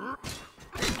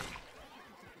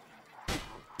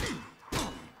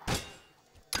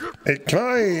 Hey, can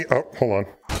I... Oh, hold on.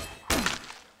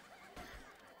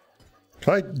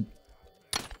 Can I...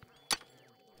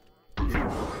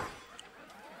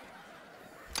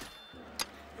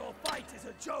 Your fight is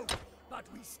a joke, but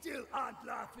we still aren't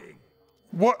laughing.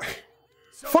 What?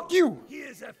 So Fuck you!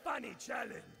 Here's a funny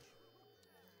challenge.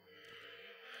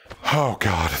 Oh,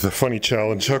 God, the funny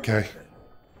challenge. Okay.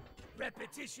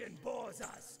 Repetition bores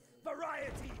us.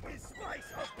 Variety is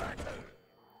spice of battle.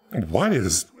 What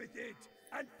is... With it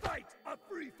and fight a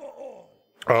free for all.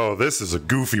 Oh, this is a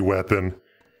goofy weapon.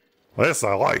 This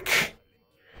I like.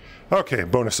 Okay,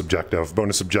 bonus objective.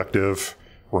 Bonus objective.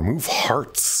 Remove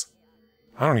hearts.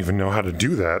 I don't even know how to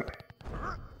do that.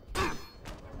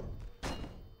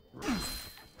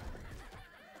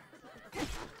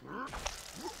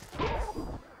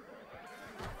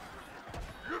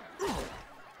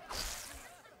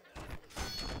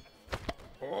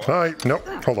 Hi. Nope.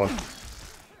 Hold on.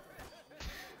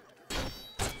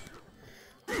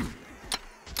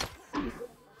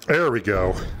 There we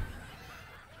go.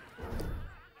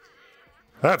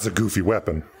 That's a goofy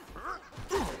weapon.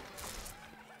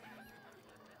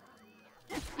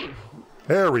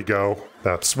 There we go.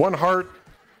 That's one heart.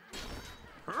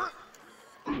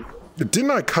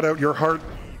 Didn't I cut out your heart?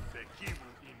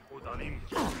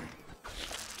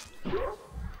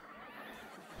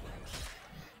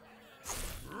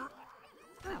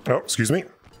 Oh, excuse me.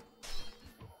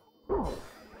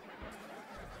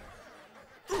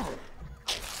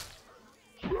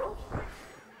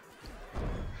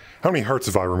 How many hearts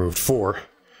have I removed? 4.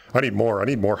 I need more. I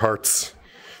need more hearts.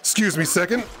 Excuse me a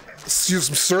second.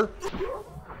 Excuse me, sir.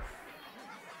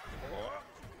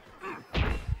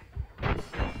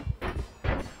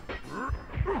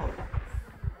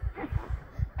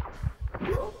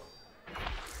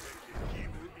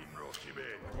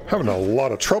 Having a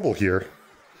lot of trouble here.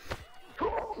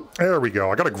 There we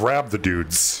go. I gotta grab the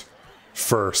dudes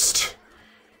first.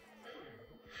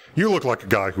 You look like a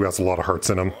guy who has a lot of hearts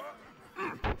in him.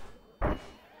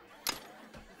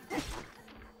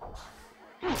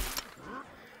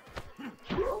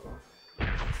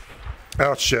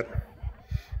 Oh, shit.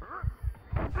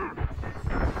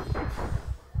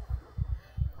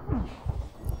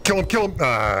 Kill him, kill him.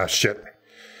 Ah, shit.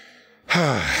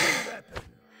 Ah,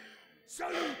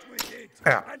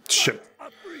 shit.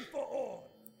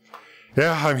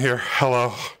 Yeah, I'm here.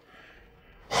 Hello.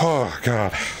 Oh,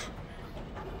 God.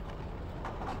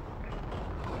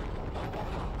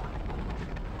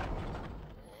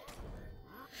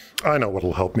 I know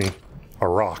what'll help me. A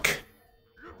rock.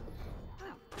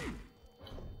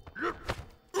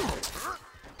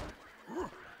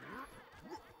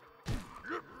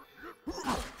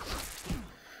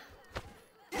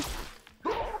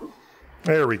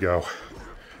 There we go.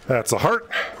 That's a heart.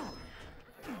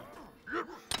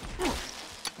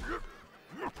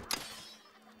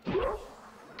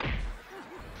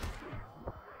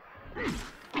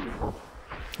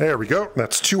 There we go.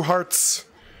 That's 2 hearts.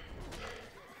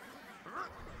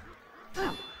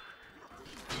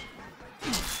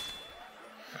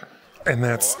 And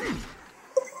that's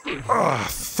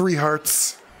 3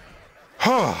 hearts.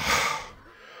 A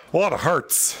lot of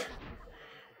hearts.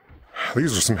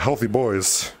 These are some healthy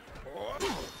boys.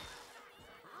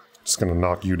 Just gonna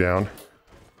knock you down.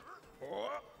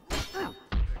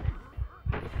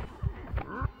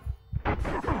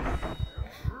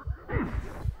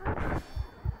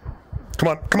 Come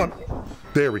on, come on.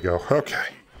 There we go. Okay.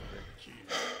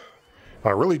 I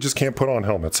really just can't put on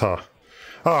helmets, huh?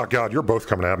 Oh, God, you're both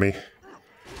coming at me.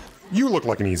 You look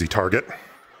like an easy target.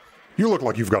 You look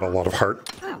like you've got a lot of heart.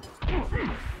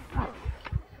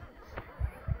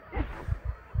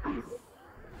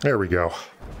 There we go.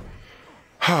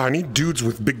 I need dudes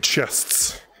with big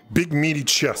chests. Big, meaty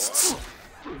chests.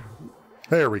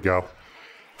 There we go.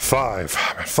 5.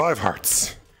 I'm at 5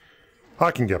 hearts.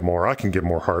 I can get more. I can get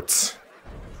more hearts.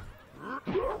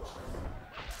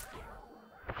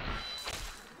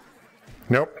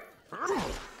 Nope.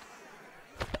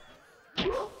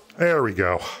 There we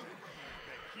go.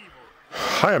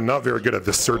 I am not very good at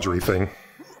this surgery thing.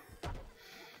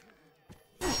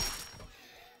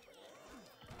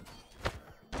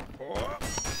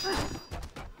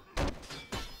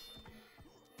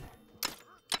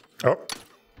 Oh.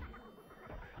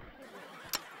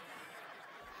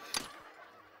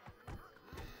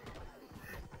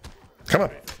 Come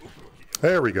on.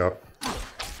 There we go.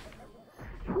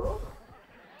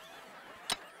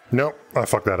 Nope, I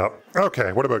fucked that up.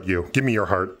 Okay, what about you? Give me your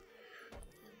heart.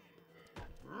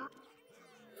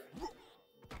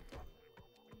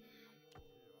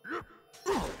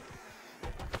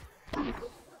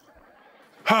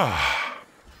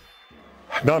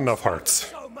 Not enough hearts.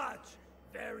 So much.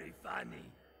 Very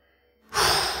funny.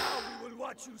 Now we will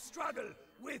watch you struggle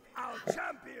with our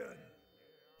champion.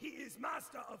 He is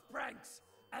master of pranks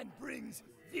and brings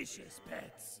vicious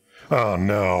pets. Oh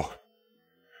no.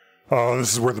 Oh,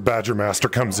 this is where the Badger Master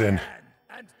comes in.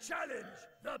 And challenge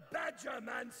the Badger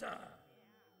Mancer.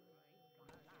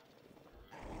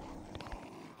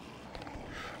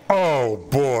 Oh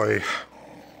boy.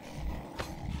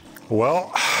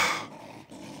 Well,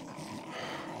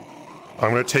 I'm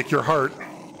gonna take your heart.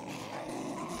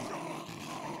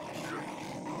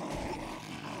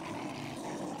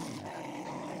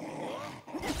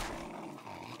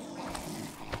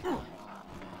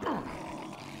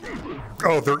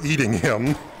 Oh, they're eating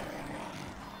him.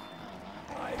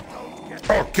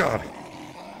 Oh, God.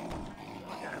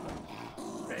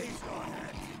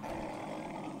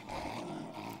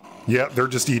 Yeah, they're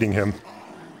just eating him.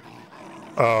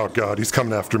 Oh, God, he's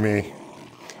coming after me.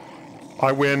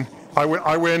 I win. I win.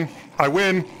 I win. I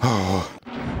win. Oh.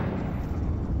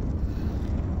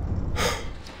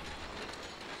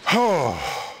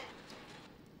 Oh.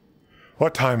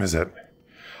 What time is it?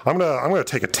 I'm gonna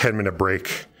take a 10-minute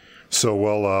break. So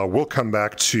we'll come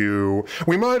back to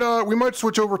we might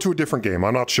switch over to a different game.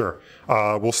 I'm not sure.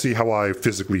 We'll see how I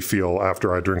physically feel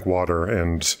after I drink water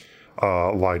and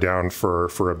lie down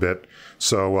for a bit.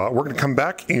 So we're gonna come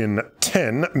back in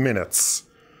 10 minutes.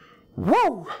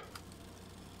 Woo!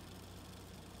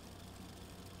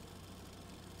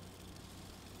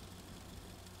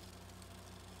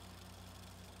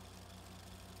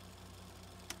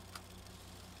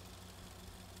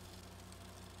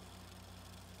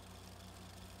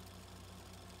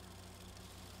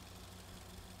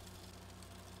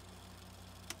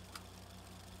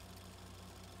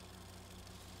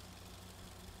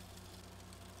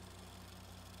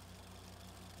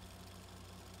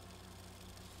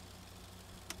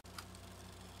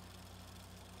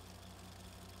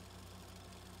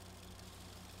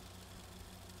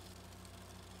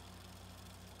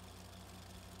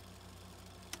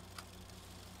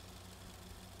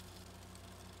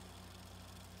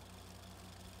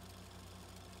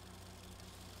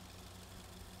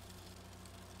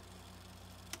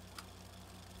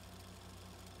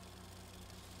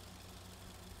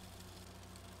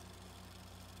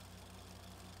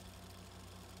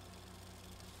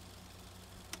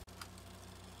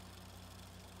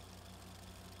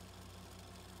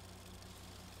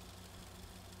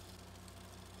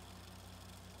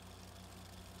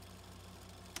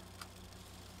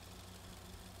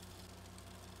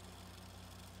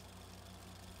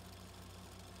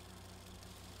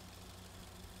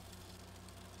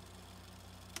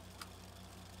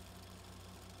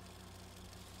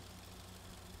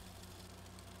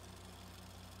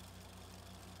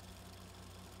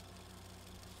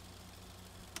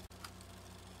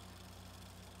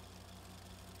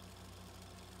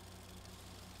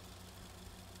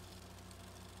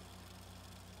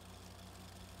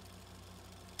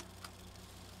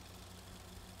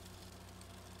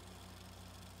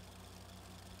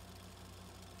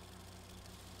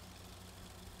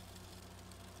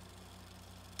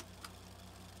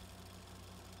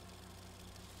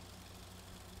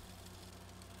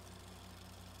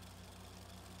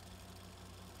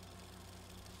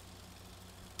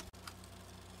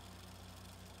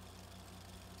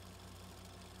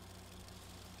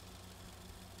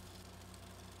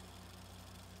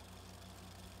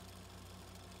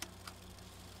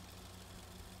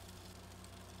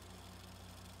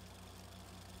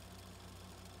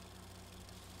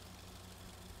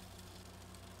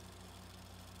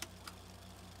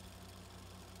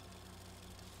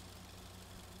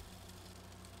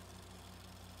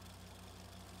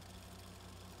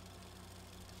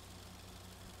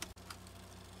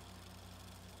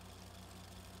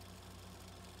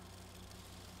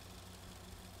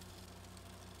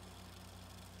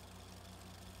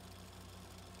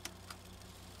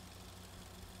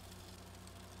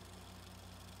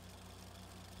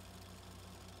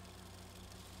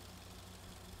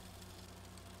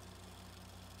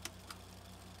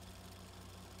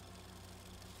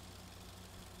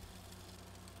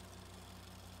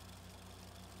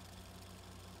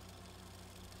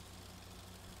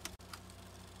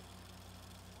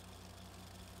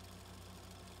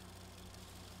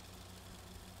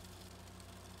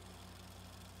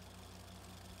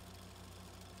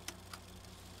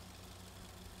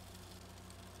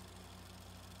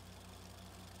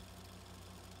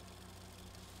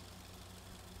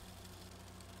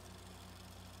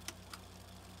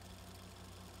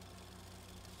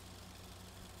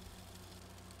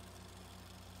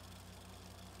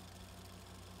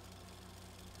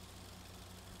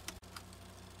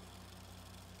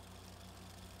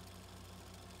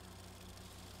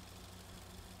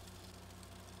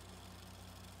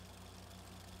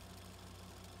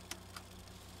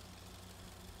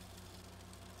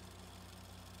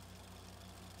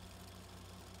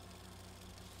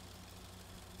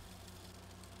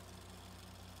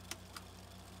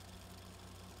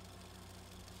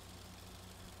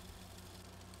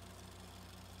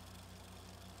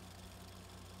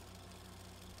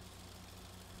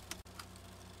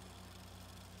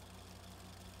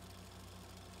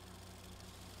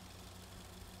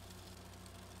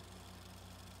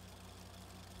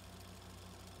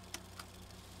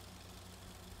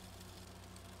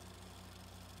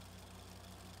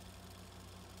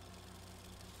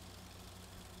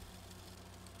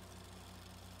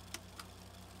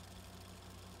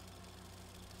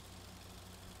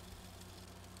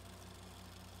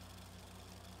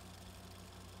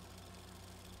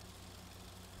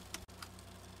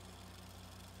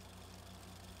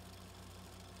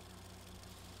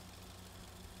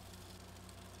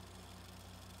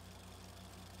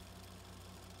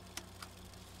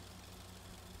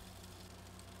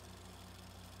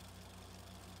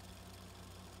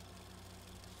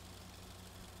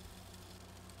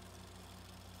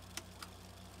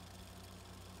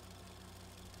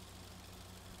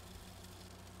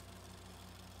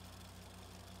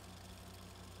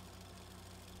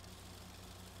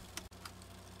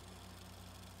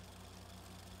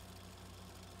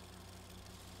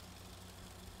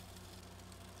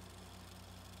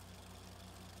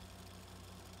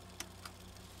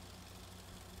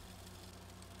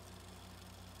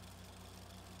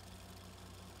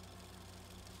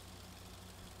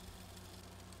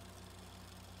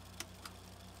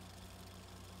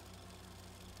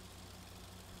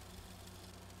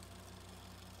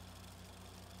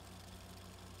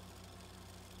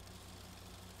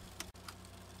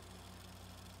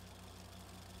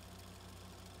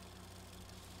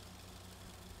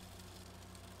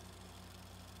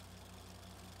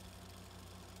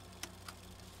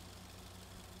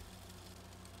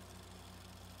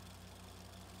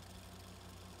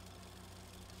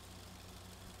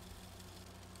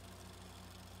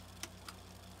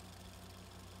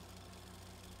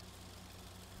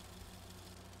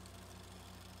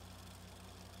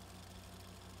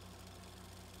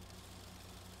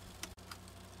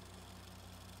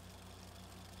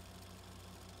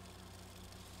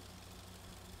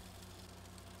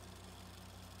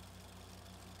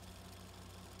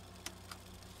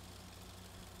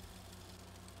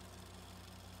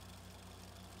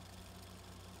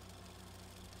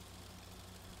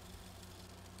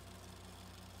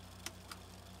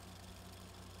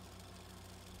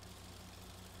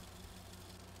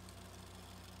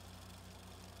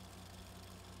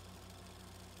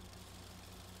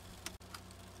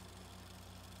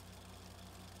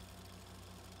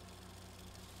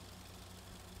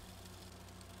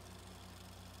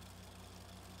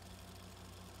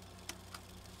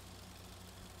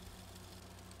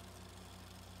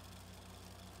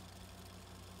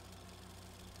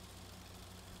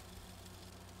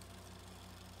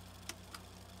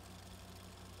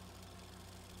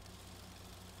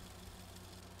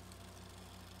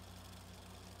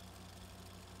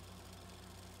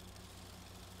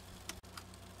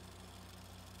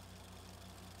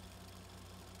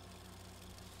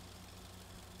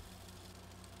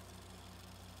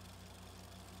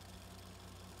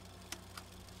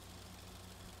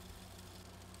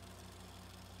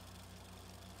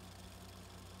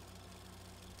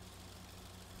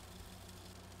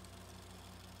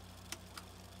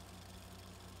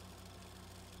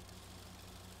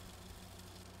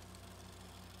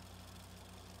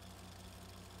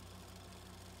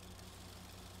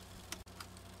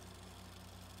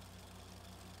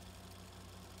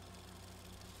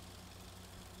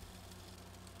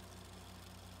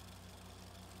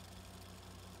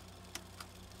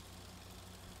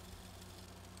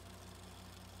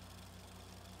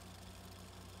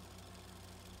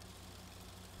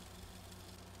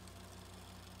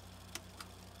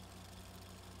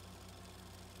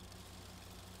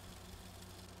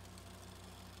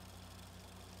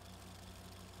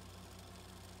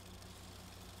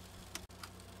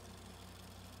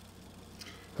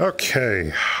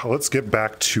 Okay, let's get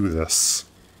back to this.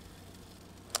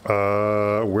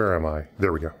 Where am I?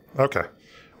 There we go. Okay.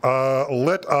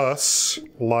 Let us,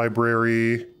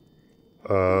 library,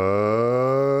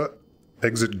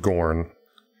 exit GORN.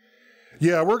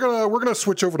 Yeah, we're gonna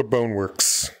switch over to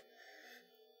Boneworks.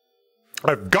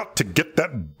 I've got to get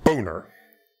that boner.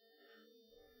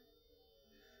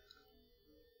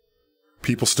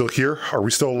 People still here? Are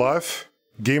we still alive?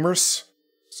 Gamers?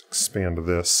 Let's expand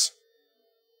this.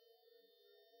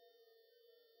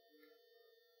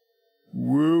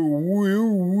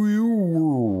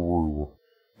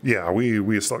 Yeah,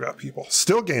 we still got people.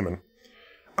 Still gaming.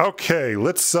 Okay,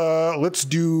 let's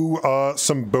do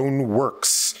some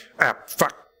Boneworks. Ah,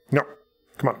 fuck. No.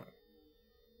 Come on.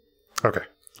 Okay.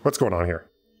 What's going on here?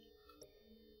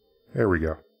 There we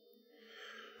go.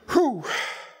 Whew.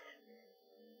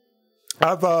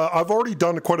 I've already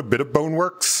done quite a bit of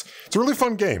Boneworks. It's a really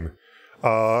fun game.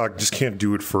 I just can't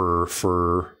do it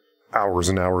for hours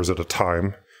and hours at a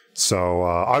time. So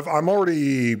I'm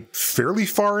already fairly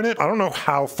far in it. I don't know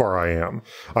how far I am.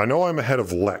 I know I'm ahead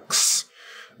of Lex,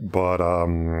 but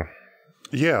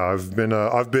yeah, I've been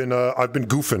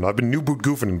goofing. I've been new boot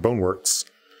goofing in Boneworks.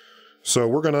 So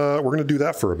we're gonna do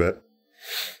that for a bit.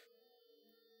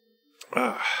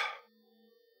 Oh,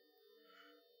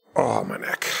 my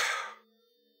neck.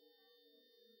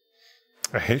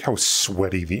 I hate how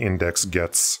sweaty the index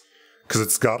gets because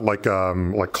it's got like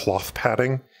cloth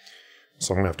padding.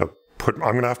 So I'm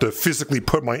gonna have to physically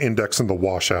put my index in the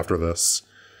wash after this.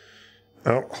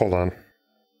 Oh, hold on.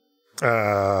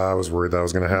 I was worried that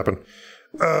was gonna happen.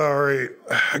 All right,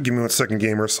 give me 1 second,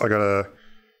 gamers. I gotta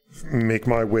make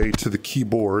my way to the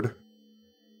keyboard.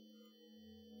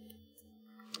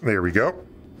 There we go.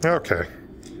 Okay.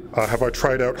 Have I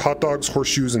tried out hot dogs,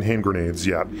 horseshoes, and hand grenades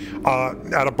yet?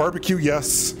 At a barbecue,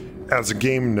 yes. As a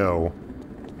game, no.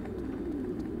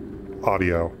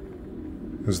 Audio.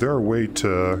 Is there a way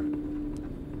to...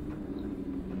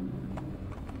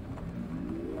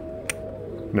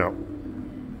 No.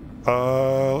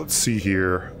 Let's see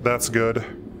here. That's good.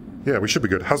 Yeah, we should be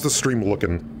good. How's the stream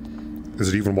looking?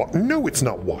 Is it even No, it's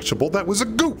not watchable. That was a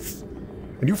goof!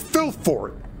 And you fell for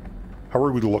it! How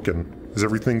are we looking? Is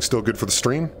everything still good for the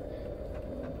stream?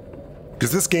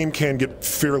 Because this game can get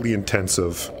fairly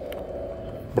intensive.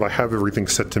 But I have everything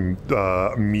set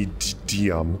to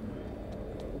medium.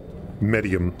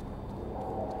 Medium.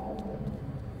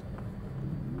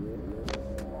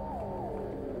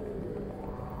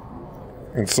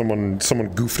 And someone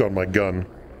goofed on my gun.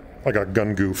 I got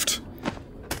gun goofed.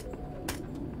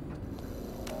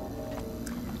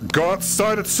 Go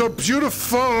outside, it's so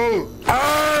beautiful!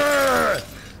 Ah!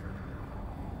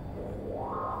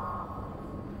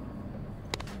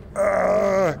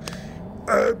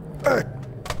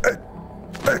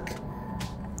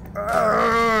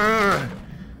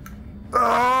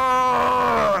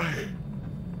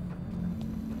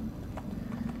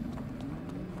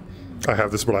 I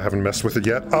have this, but I haven't messed with it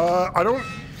yet.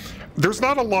 There's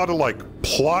not a lot of, like,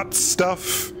 plot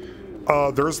stuff.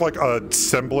 There's, like, a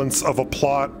semblance of a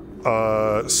plot,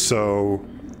 so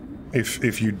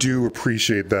if you do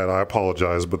appreciate that, I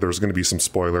apologize, but there's gonna be some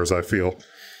spoilers, I feel.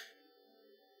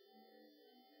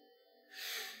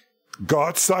 Go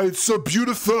outside, it's so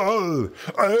beautiful!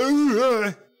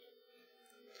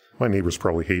 My neighbors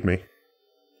probably hate me.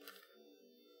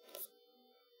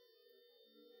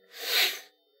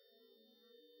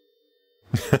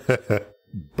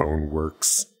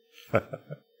 Boneworks.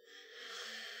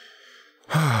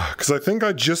 Because I think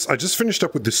I just finished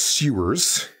up with the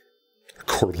sewers.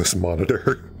 Cordless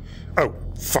monitor. Oh,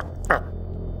 fuck. Ah.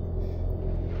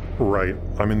 Right,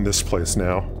 I'm in this place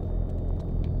now.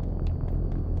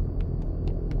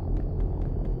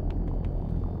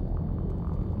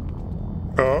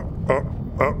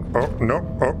 No,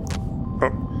 oh.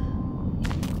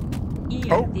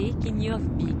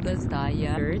 Because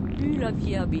tired,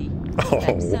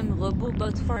 some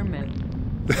robot farmer.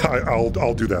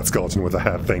 I'll do that, skeleton with a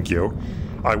hat, thank you.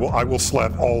 I will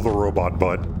slap all the robot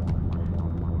butt.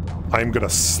 I'm gonna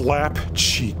slap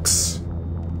cheeks.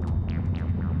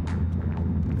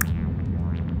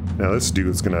 Now this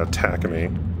dude's gonna attack me.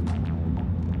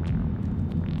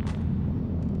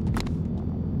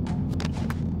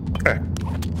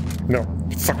 No.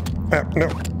 Fuck. No.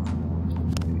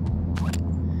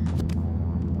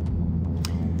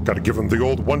 Gotta give him the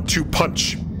old 1-2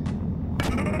 punch.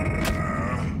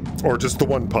 Or just the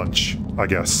one punch, I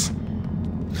guess.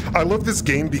 I love this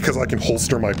game because I can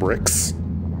holster my bricks.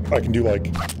 I can do like...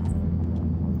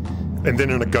 And then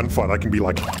in a gunfight I can be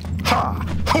like, ha!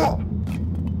 Ha!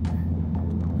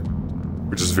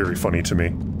 Which is very funny to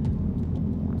me.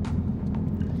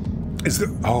 Is there...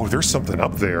 Oh, there's something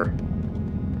up there.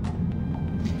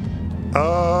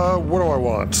 What do I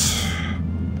want?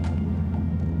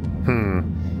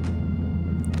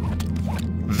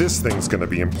 This thing's gonna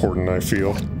be important, I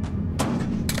feel.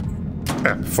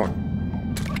 Ah, fuck.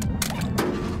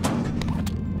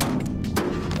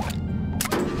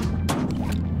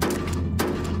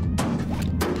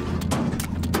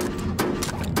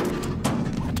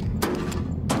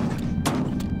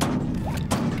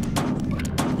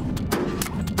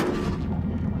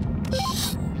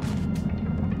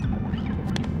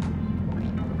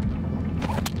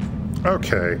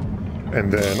 Okay,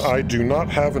 and then I do not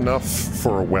have enough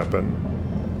for a weapon,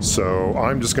 so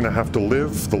I'm just gonna have to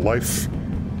live the life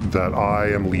that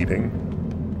I am leading.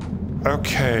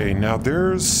 Okay, now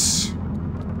there's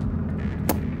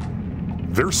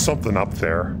something up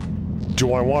there.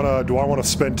 Do I wanna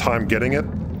spend time getting it?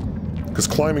 Because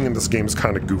climbing in this game is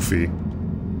kind of goofy.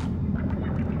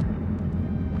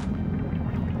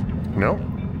 No?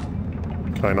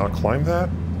 Can I not climb that?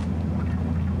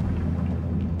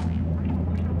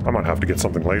 I might have to get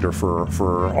something later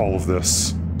for all of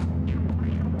this.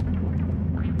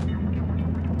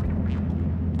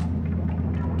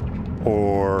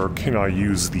 Or can I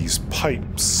use these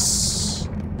pipes?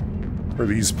 Where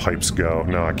do these pipes go?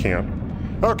 No, I can't.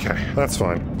 Okay, that's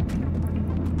fine.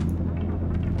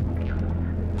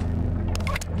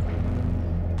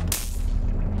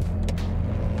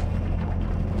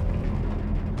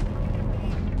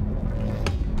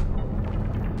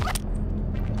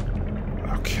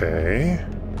 Okay.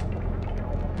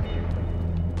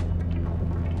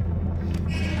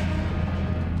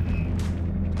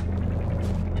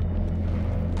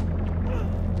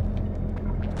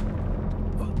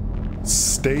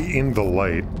 Stay in the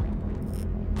light.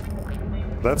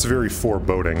 That's very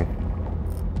foreboding.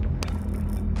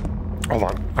 Hold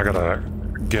on, I gotta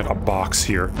get a box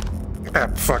here. Ah,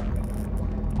 fuck.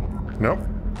 Nope.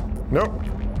 Nope.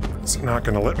 Is it not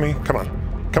gonna let me? Come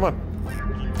on. Come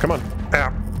on. Come on.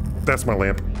 Ah. That's my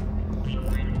lamp.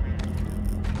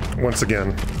 Once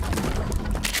again.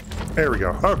 There we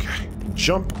go. Okay.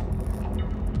 Jump.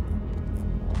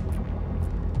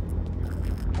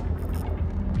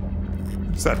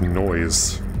 What's that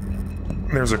noise?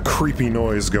 There's a creepy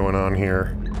noise going on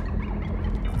here.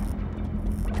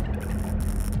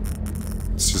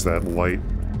 It's just that light.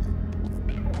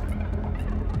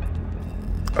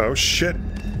 Oh shit.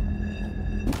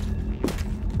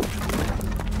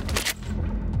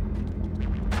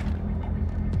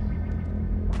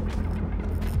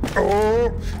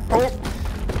 Oh! Oh!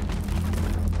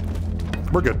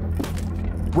 We're good.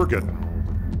 We're good.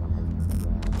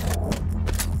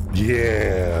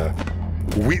 Yeah.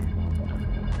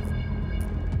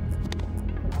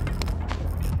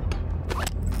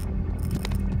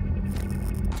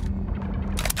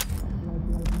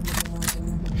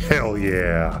 Hell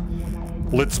yeah.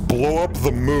 Let's blow up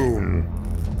the moon.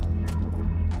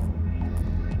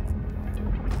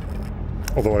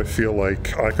 Although I feel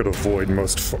like I could avoid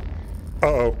most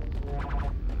uh-oh.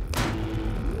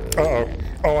 Uh-oh.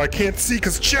 Oh, I can't see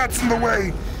because chat's in the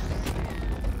way!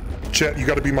 Chat, you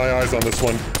gotta be my eyes on this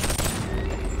one.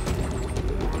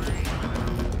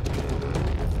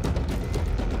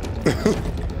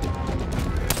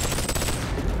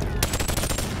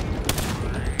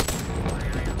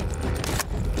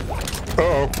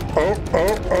 Uh-oh. Oh,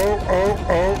 oh, oh, oh,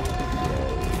 oh.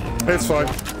 It's fine.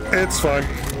 It's fine.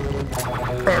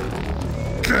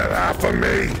 Get off of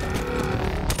me!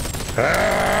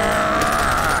 Ah!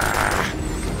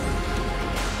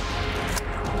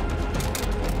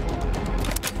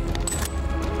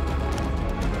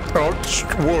 Oh,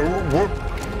 whoa, whoa.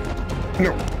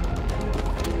 No.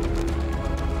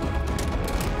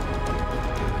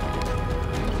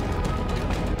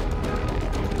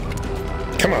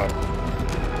 Come on.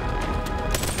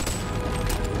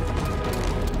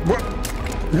 What?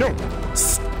 No.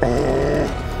 Oh.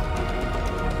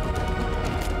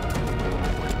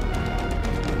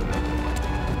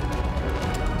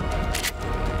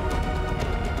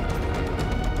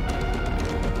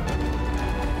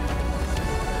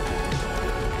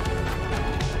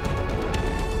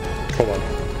 Hold on.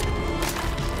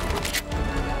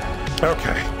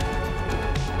 Okay.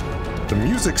 The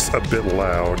music's a bit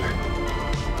loud.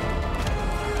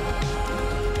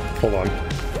 Hold on.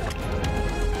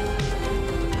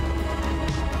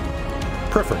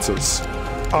 Preferences.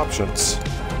 Options.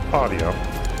 Audio.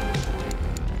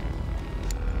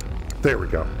 There we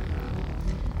go.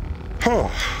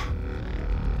 Oh.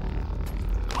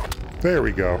 There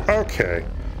we go. Okay.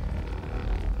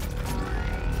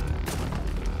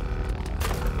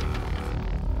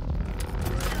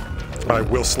 I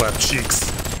will slap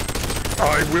cheeks.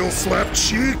 I will slap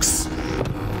cheeks!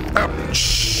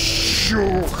 Ouch!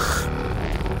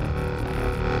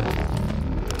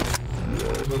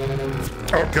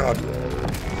 Oh god.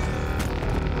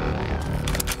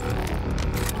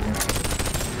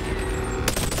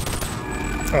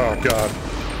 Oh god.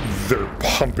 They're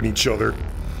pumping each other.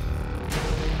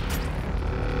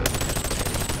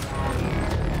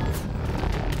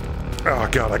 Oh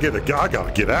god, I gotta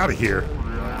get out of here.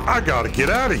 I gotta get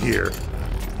out of here.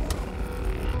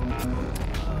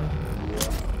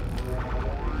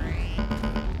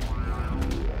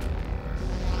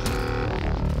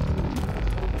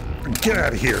 Get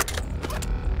out of here.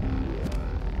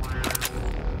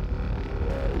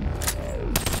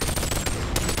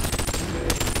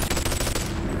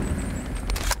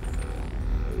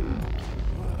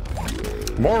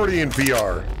 I'm already in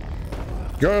VR.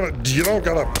 You don't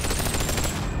gotta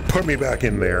put me back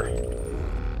in there.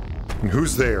 And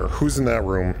who's there? Who's in that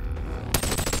room?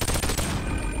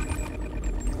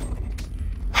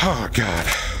 Oh, God.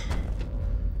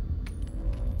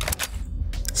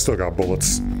 Still got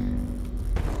bullets.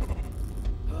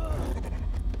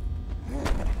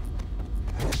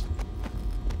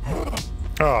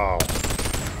 Oh.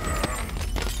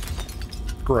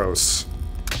 Gross.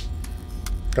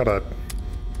 Gotta...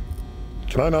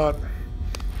 Can I not?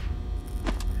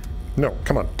 No,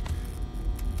 come on.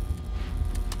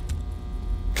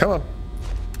 Come on.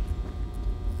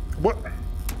 What?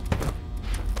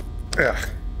 Yeah.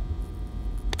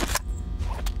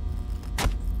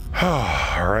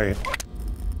 All right.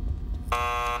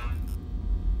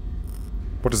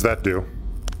 What does that do?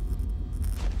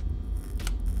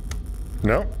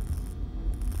 No.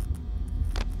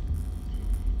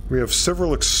 We have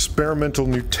several experimental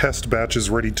new test batches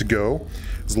ready to go.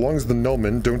 As long as the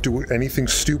nullmen don't do anything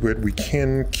stupid, we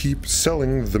can keep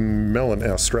selling the melon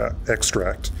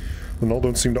extract. The null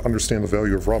don't seem to understand the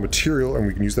value of raw material, and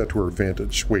we can use that to our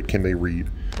advantage. Wait, can they read?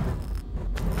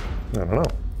 I don't know.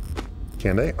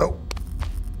 Can they? Oh!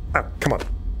 Ah, come on.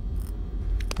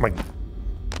 My...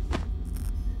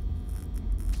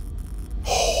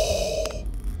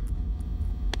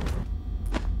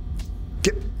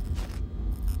 Get...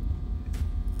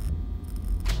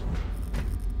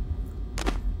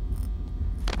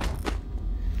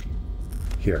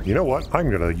 Here, you know what? I'm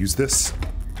gonna use this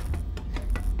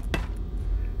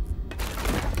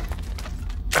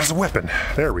as a weapon.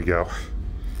 There we go.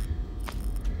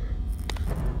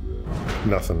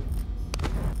 Nothing.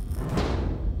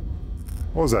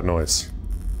 What was that noise?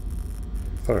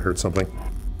 I thought I heard something.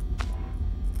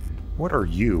 What are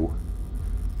you?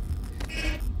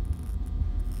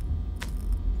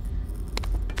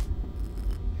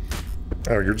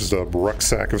 Oh, you're just a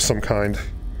rucksack of some kind.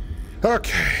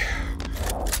 Okay.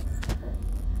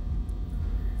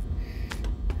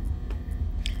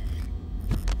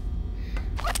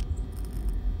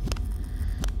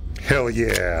 Hell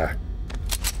yeah.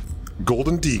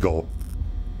 Golden Deagle.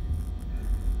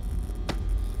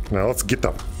 Now let's get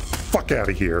the fuck out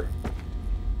of here.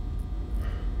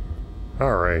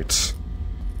 Alright.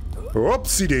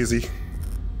 Whoopsie daisy.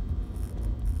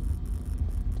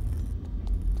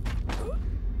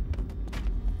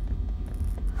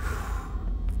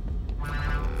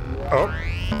 Oh.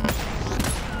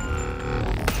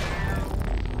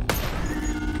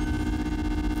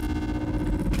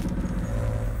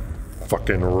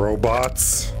 Fucking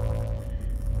robots.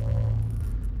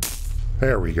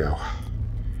 There we go.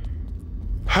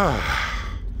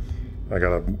 I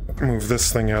gotta move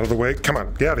this thing out of the way. Come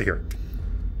on, get out of here.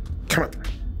 Come on.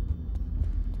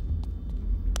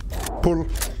 Pull.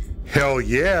 Hell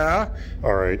yeah!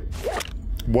 Alright.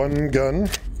 One gun.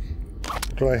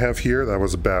 What do I have here? That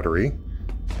was a battery.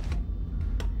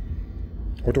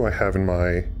 What do I have in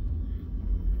my...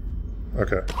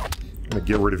 Okay. I'm gonna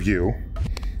get rid of you.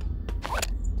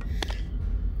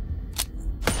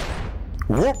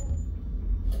 Whoop!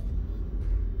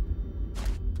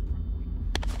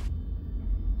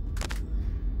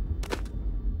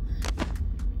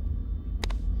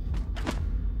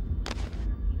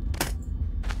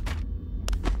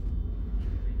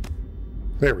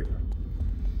 There we go.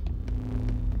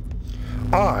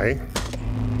 I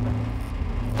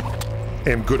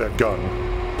am good at gun.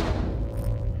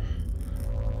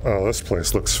 Oh, this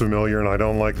place looks familiar and I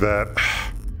don't like that.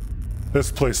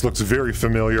 This place looks very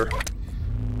familiar.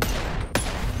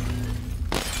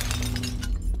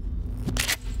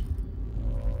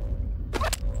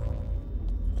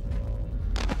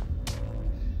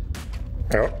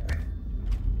 Oh.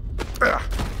 Ah.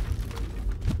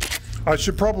 I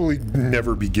should probably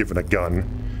never be given a gun.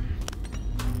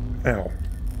 Ow.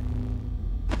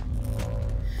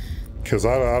 Because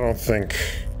I don't think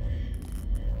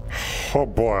Oh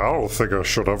boy, I don't think I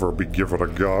should ever be given a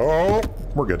go. Oh,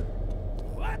 we're good.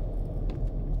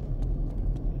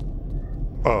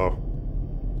 Uh-oh.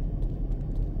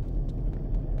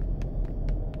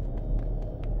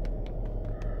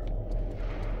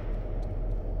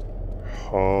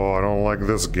 Oh, I don't like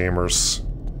this, gamers.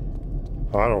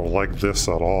 I don't like this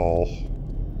at all.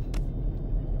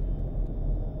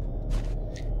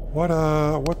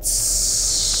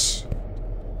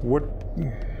 What?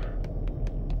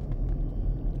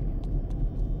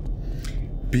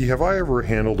 B, have I ever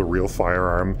handled a real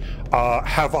firearm?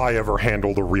 Have I ever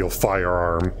handled a real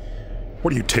firearm?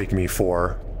 What do you take me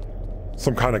for?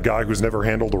 Some kind of guy who's never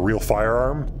handled a real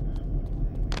firearm?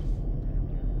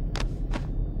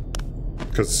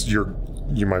 Because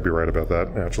you might be right about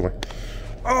that, actually.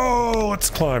 Oh, let's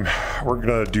climb. We're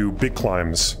gonna do big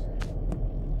climbs.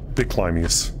 Big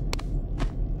climbies.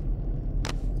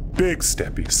 Big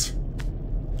steppies.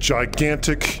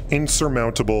 Gigantic,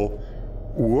 insurmountable,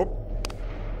 whoop,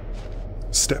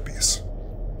 steppies.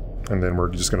 And then we're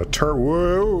just gonna turn,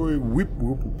 whoa, whoop,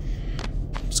 whoop.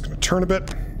 Just gonna turn a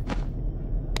bit.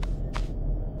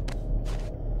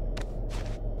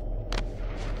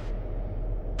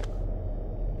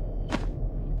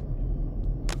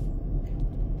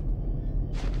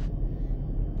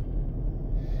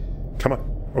 Come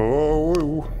on.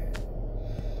 Oh.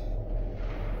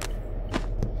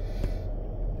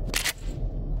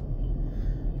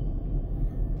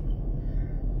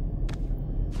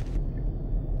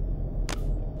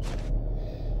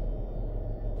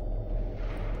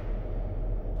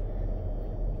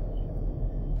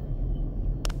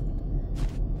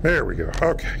 There we go.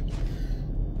 Okay.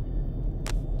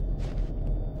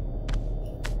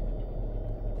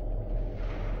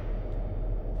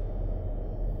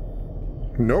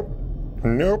 Nope.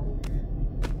 Nope.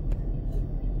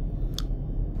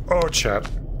 Oh, chat.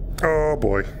 Oh,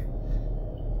 boy.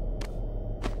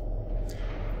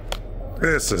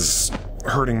 This is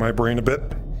hurting my brain a bit.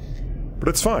 But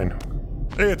it's fine.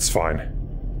 It's fine.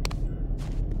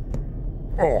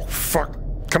 Oh, fuck.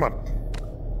 Come on.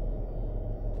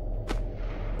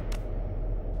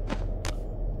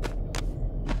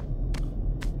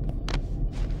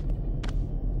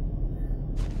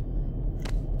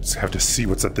 Just have to see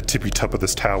what's at the tippy top of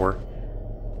this tower.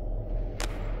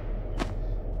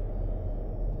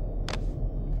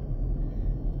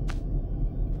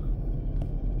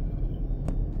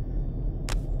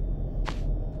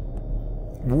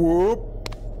 Whoop.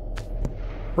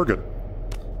 We're good.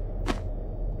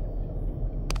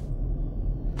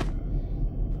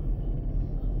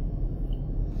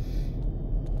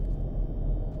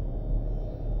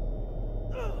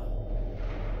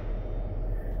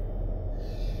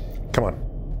 Come on.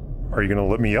 Are you gonna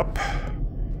let me up?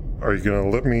 Are you gonna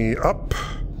let me up?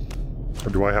 Or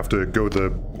do I have to go the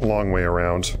long way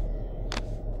around?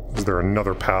 Is there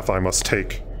another path I must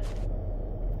take?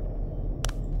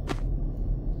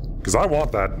 Because I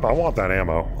want that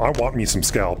ammo. I want me some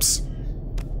scalps.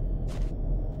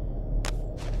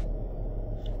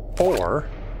 Or,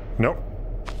 nope.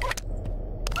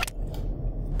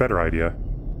 Better idea.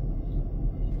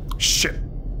 Shit.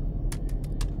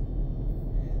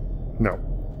 No.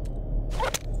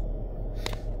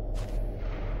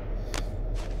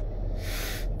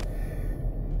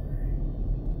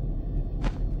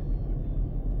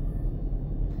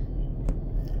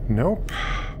 Nope.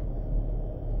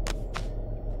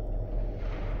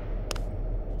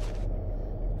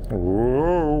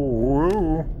 Whoa,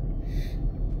 whoa.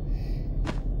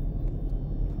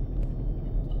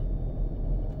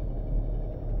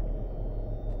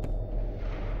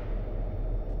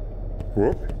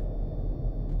 Whoop.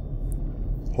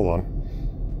 Hold on.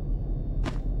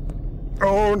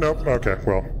 Oh, nope. Okay,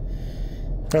 well,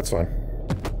 that's fine.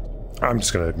 I'm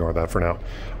just gonna ignore that for now.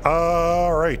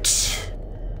 All right.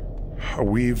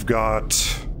 We've got,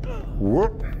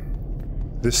 whoop,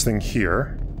 this thing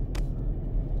here.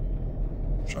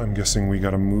 I'm guessing we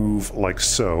gotta move like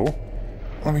so.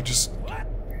 Let me just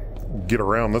get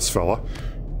around this fella.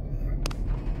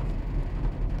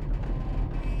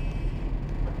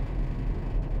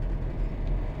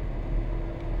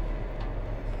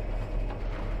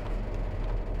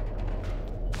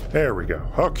 There we go.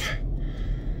 Okay.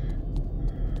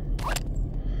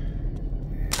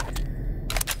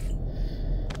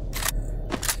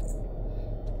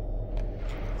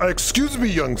 Excuse me,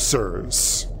 young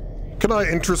sirs. Can I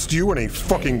interest you in a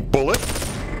fucking bullet?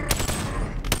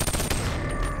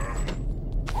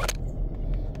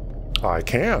 I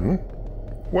can.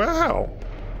 Wow.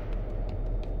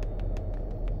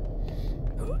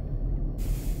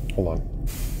 Hold on.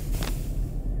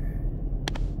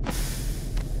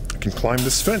 I can climb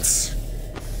this fence.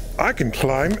 I can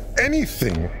climb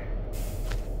anything.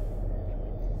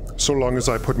 So long as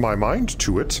I put my mind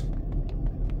to it.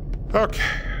 Okay.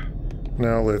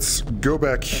 Now let's go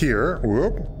back here.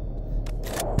 Whoop.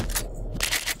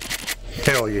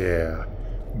 Hell yeah.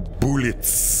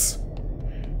 Bullets.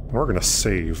 We're gonna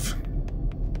save.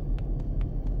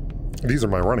 These are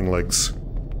my running legs.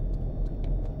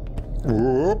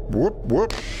 Whoop, whoop,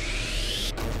 whoop.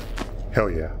 Hell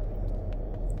yeah.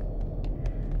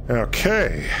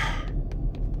 Okay.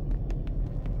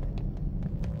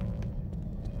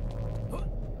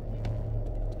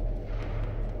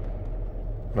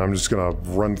 I'm just gonna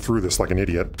run through this like an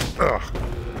idiot. Ugh.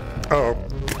 Uh-oh.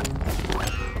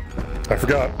 I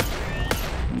forgot.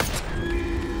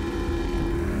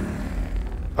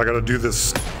 I gotta do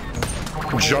this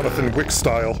Jonathan Wick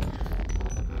style.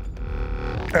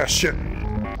 Ah, shit.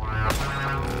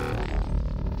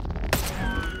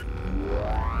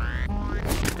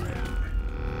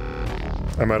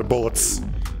 I'm out of bullets.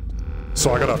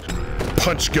 So I got a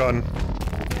punch gun.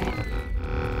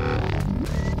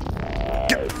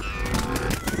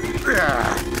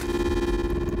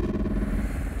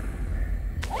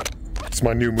 It's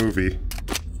my new movie.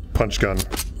 Punch gun.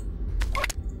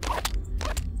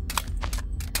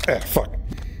 Ah, fuck.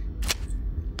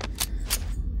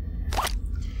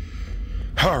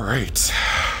 Alright.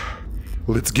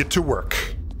 Let's get to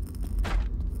work.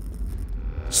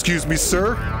 Excuse me,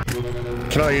 sir?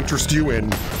 Can I interest you in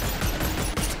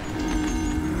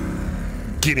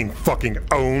getting fucking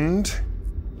owned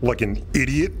like an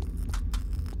idiot?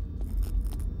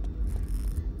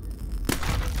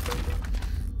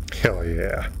 Hell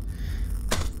yeah.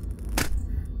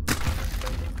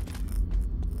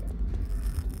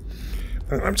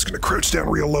 I'm just gonna crouch down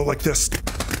real low like this.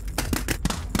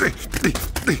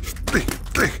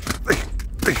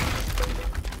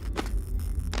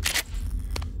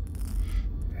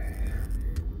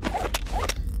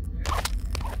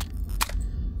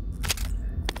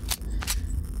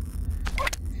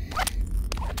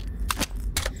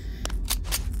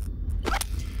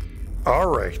 All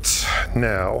right,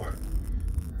 now.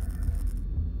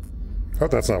 Oh,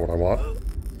 that's not what I want.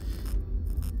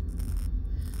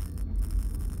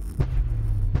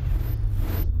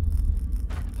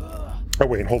 Oh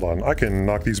wait, hold on. I can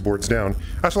knock these boards down.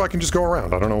 Actually, I can just go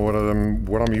around. I don't know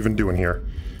what I'm even doing here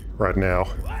right now.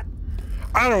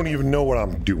 I don't even know what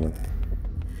I'm doing.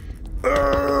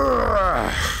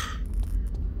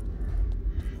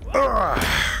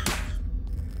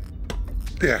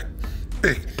 Yeah.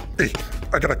 Hey,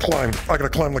 I gotta climb. I gotta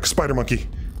climb like a spider monkey.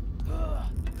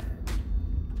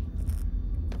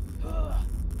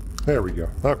 There we go.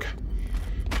 Okay.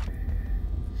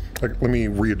 Let me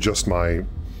readjust my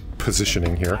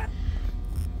positioning here.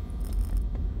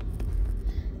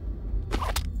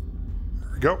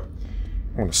 There we go.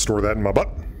 I'm gonna store that in my butt.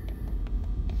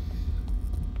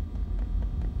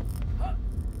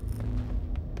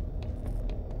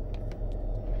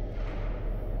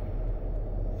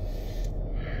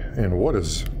 And what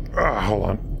is... hold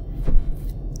on.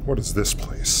 What is this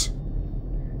place?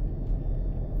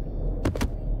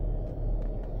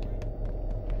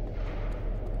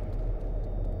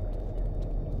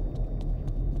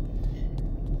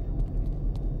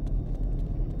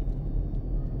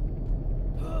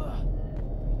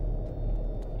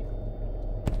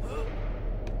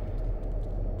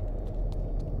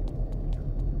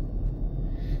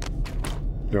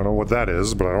 Don't know what that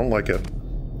is, but I don't like it.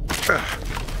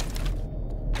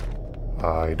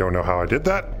 I don't know how I did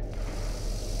that.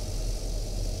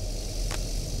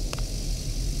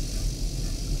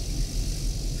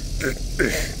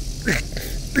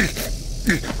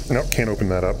 Nope, can't open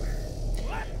that up.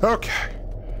 Okay.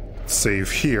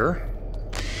 Save here.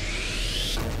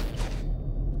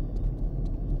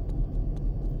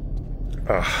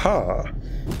 Aha.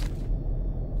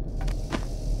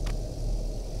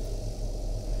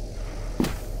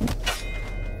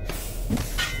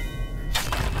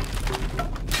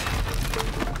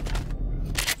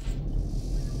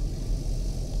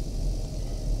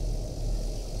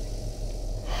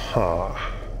 Huh.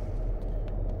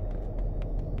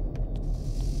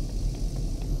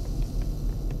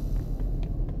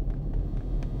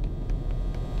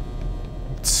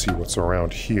 Let's see what's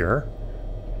around here.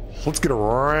 Let's get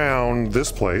around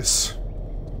this place.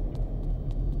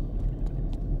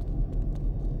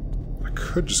 I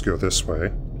could just go this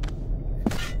way.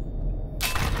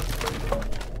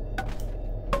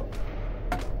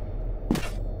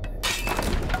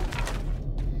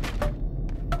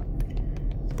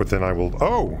 But then I will...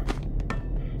 Oh!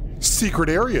 Secret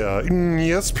area!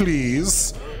 Yes,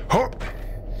 please! Oh,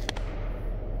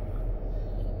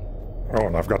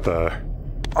 and I've got the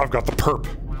I've got the perp.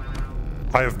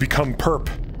 I have become perp.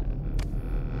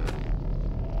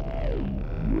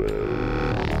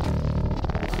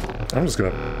 I'm just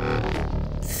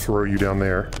gonna throw you down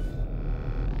there.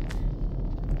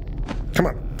 Come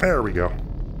on, there we go.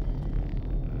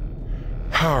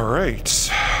 Alright.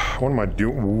 What am I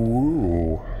doing?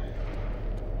 Ooh.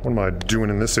 What am I doing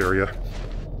in this area?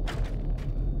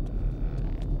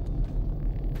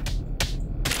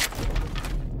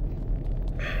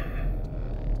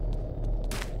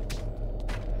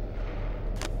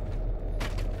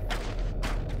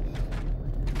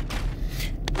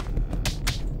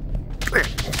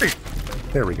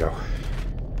 There we go.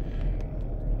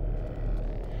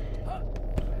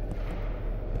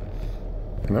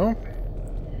 No?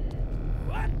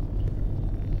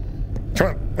 Come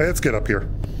on, let's get up here.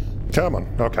 Come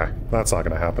on. Okay, that's not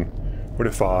gonna happen. What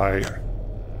if I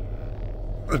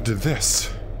did this?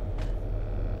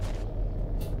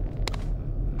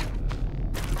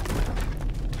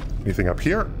 Anything up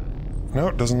here? No,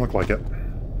 it doesn't look like it.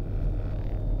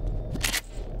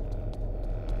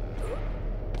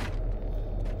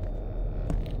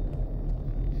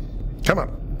 Come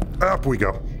on. Up we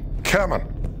go. Come on.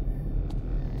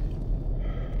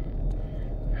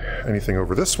 Anything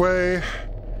over this way?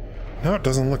 No, it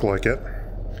doesn't look like it.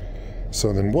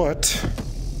 So then what?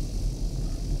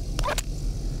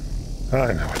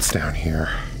 I know it's down here.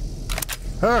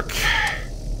 Okay.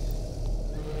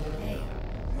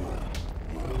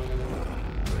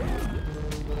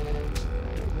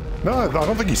 No, I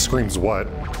don't think he screams what.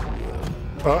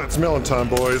 Oh, it's melon time,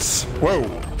 boys. Whoa.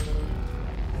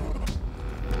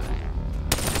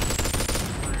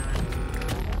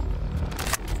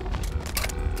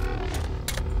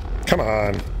 Come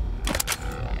on.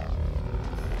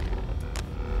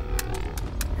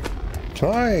 Can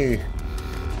I?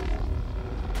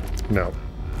 No.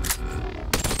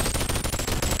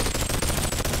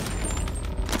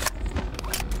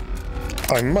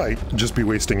 I might just be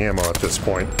wasting ammo at this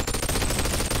point.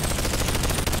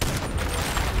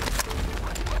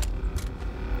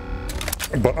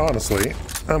 But honestly,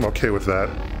 I'm okay with that.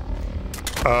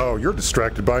 Oh, you're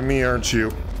distracted by me, aren't you?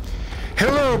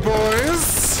 Hello,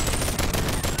 boys!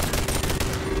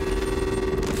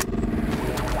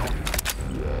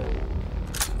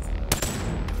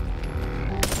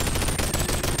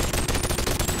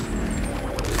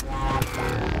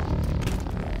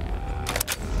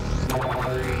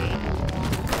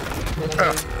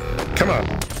 Come on.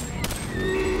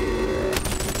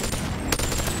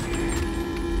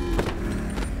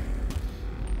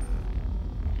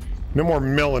 No more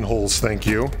melon holes, thank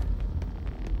you.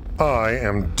 I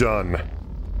am done.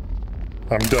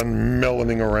 I'm done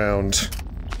meloning around.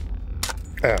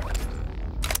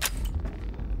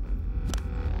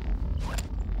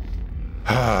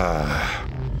 Ah.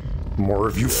 More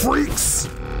of you freaks!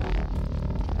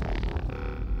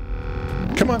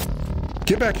 Come on,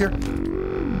 get back here.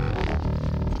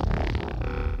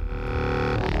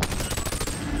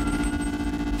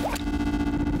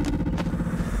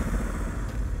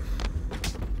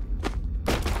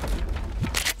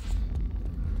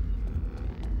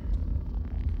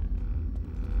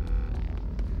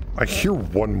 I hear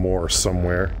one more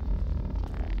somewhere.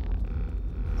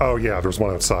 Oh yeah, there's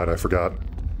one outside, I forgot.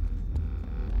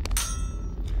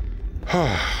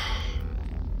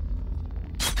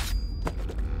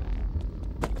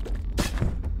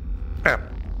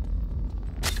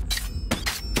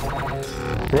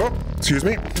 Oh, excuse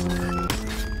me.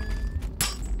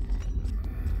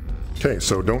 Okay,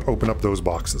 so don't open up those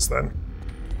boxes then.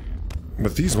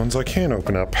 But these ones I can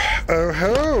open up. Oh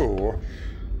ho!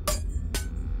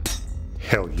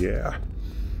 Hell yeah.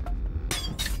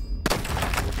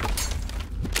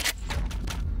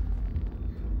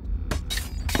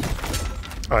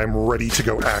 I'm ready to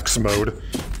go axe mode.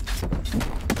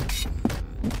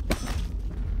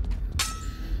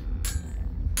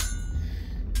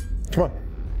 Come on.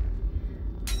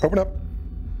 Open up.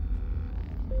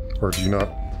 Or do you not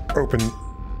open?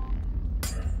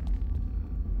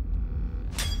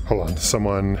 Hold on,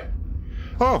 someone...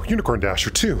 Oh, Unicorn Dasher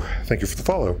too. Thank you for the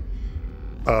follow.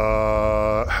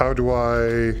 How do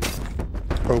I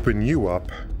open you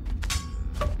up?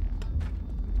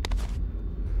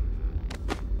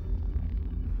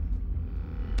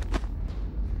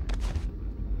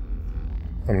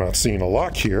 I'm not seeing a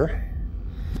lock here.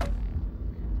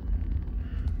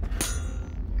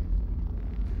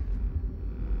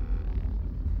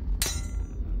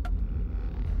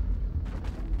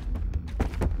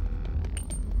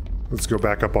 Let's go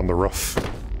back up on the roof.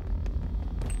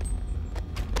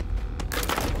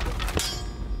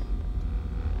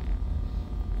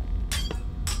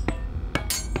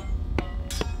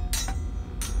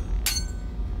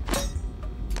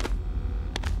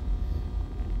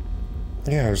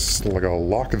 Yeah, there's like a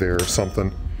lock there or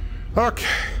something. Okay.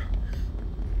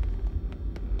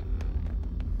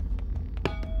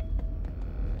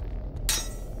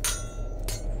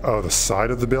 Oh, the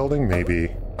side of the building?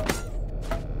 Maybe.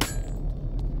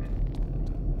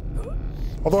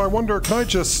 Although I wonder, can I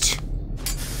just...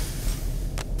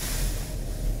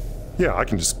 Yeah, I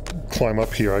can just climb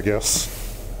up here, I guess.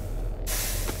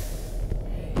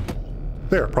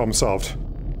 There, problem solved.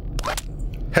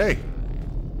 Hey!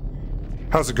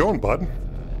 How's it going, bud?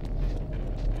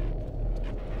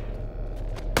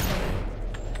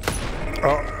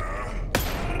 Oh.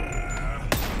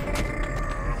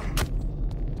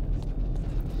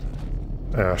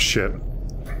 Ah, shit.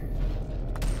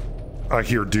 I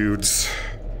hear dudes.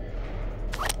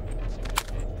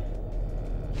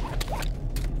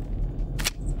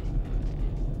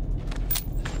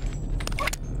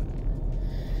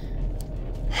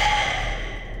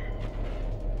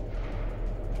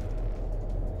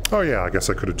 Oh yeah, I guess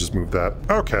I could have just moved that.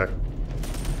 Okay.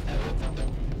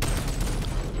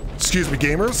 Excuse me,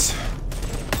 gamers.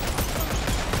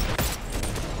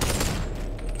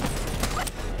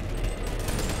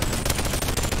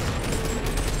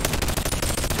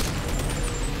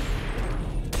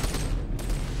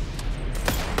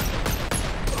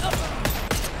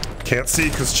 Can't see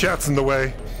because chat's in the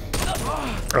way.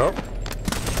 Oh.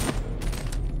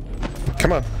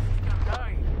 Come on.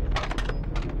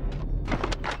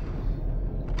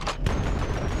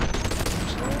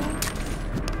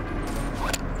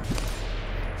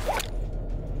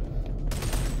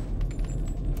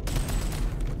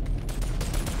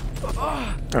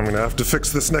 I'm gonna have to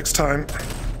fix this next time.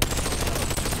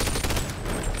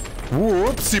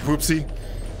 Whoopsie poopsie.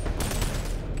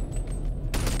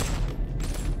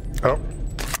 Oh.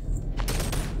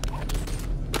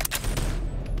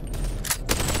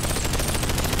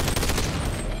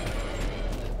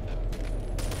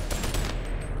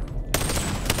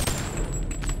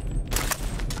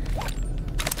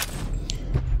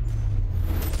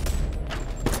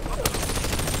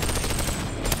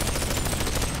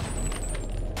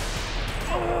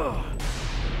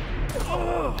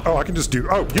 Oh, I can just do...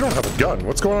 Oh, you don't have a gun.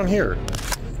 What's going on here?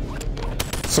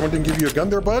 Someone didn't give you a gun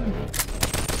there, bud?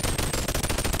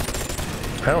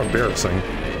 How embarrassing.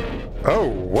 Oh,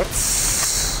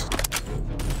 what's...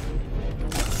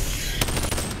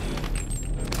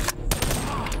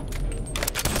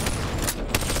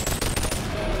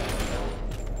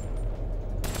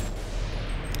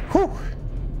 Whew.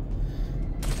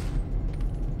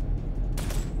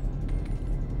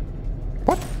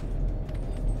 What?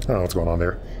 Oh, what's going on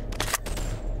there?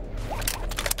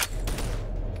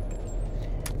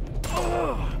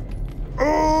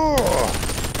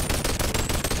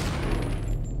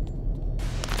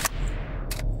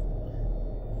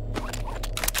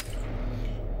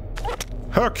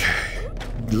 Okay.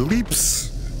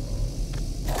 Leaps.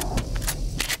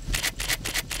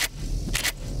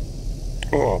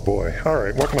 Oh boy.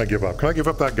 Alright, what can I give up? Can I give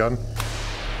up that gun?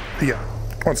 Yeah.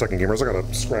 1 second, gamers. I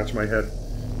gotta scratch my head.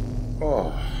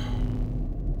 Oh.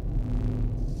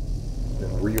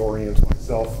 Reorient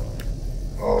myself.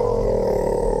 Oh.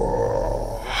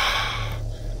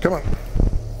 Come on.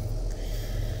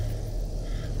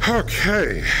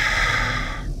 Okay.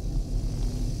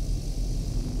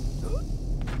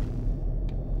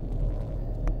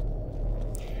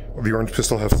 Will the orange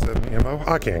pistol have 7 ammo?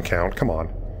 I can't count. Come on.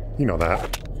 You know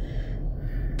that.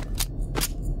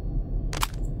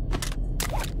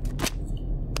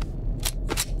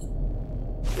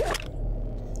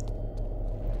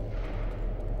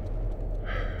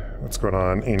 What's going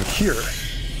on in here?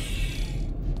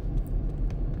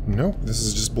 Nope, this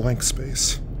is just blank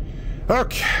space.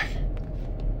 Okay.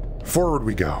 Forward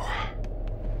we go.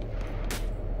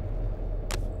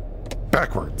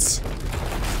 Backwards.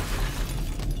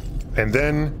 And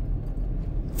then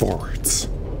forwards.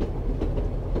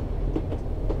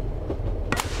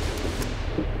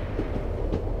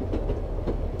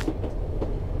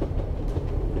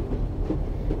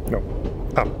 No.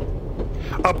 Up.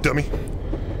 Up, dummy.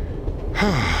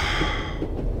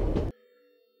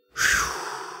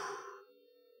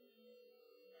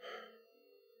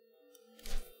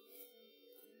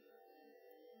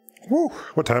 Woo.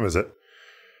 What time is it?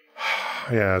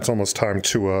 Yeah, it's almost time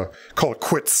to call it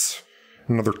quits.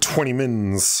 Another 20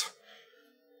 mins.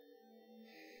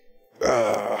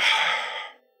 I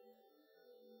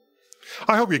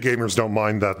hope you gamers don't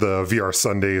mind that the VR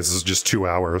Sundays is just 2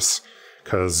 hours,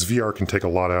 because VR can take a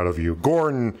lot out of you.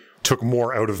 GORN took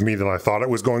more out of me than I thought it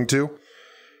was going to.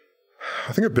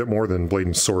 I think a bit more than Blade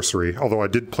and Sorcery, although I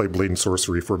did play Blade and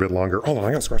Sorcery for a bit longer. Hold on,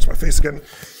 I gotta scratch my face again.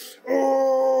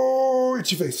 Oh,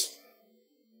 itchy face.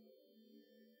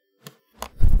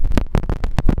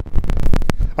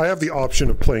 I have the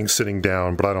option of playing sitting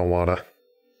down, but I don't want to.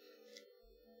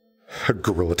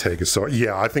 Gorilla Tag is so...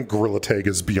 Yeah, I think Gorilla Tag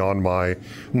is beyond my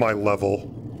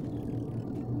level.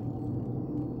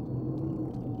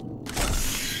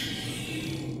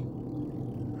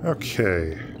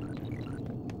 Okay.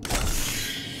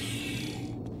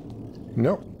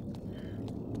 Nope.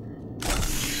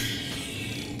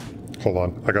 Hold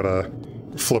on, I gotta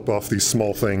flip off these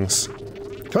small things.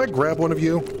 Can I grab one of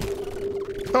you?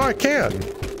 Oh, I can!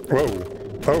 Whoa.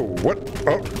 Oh, what?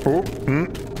 Oh,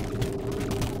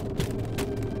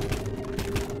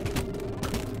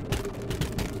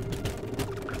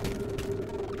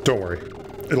 Don't worry.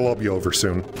 It'll all be over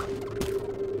soon.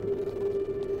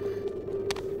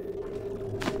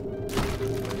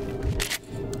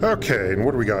 Okay, and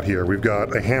what do we got here? We've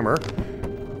got a hammer.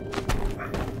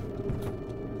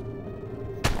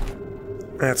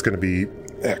 That's gonna be...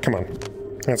 come on.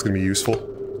 That's gonna be useful.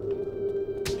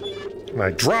 And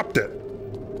I dropped it!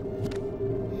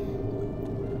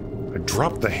 I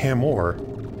dropped the hammer.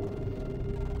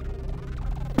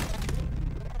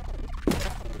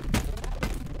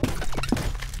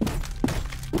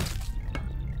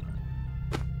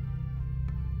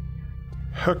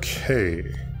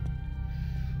 Okay.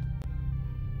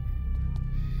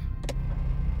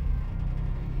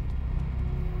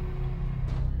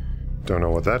 Don't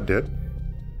know what that did.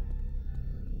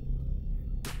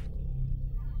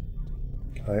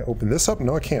 Can I open this up?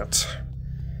 No, I can't.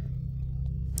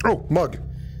 Oh, mug.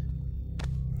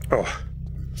 Oh.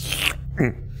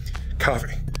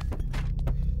 Coffee.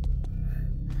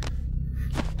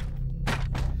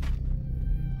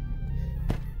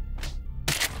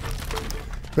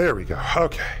 There we go.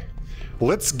 Okay.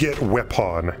 Let's get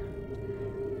weapon.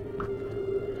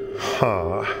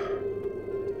 Huh.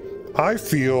 I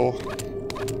feel...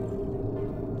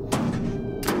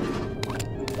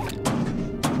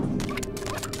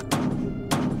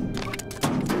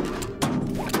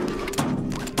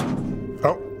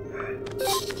 Oh.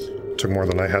 Took more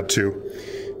than I had to.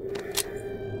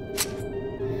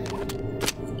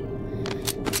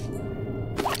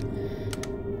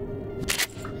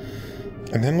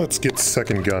 And then let's get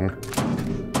second gun.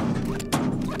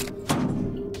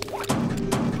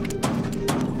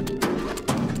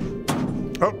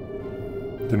 Oh!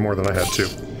 Did more than I had to.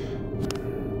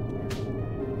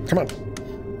 Come on.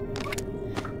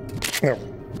 No.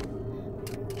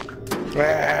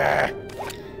 Ah!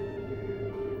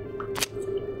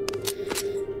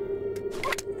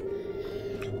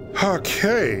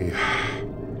 Okay.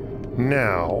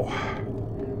 Now,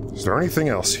 is there anything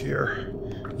else here?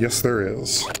 Yes, there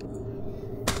is.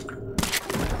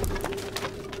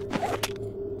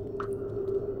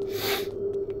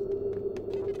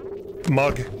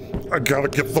 Mug. I gotta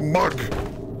get the mug.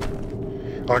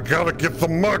 I gotta get the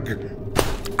mug.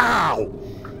 Ow!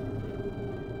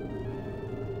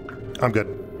 I'm good.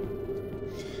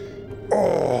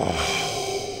 Oh.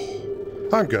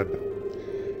 I'm good.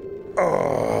 Oh.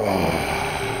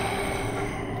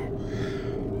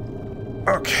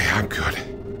 Okay, I'm good.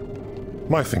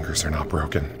 My fingers are not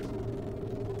broken.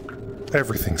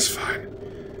 Everything's fine.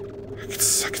 I can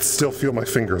still feel my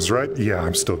fingers, right? Yeah,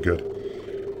 I'm still good.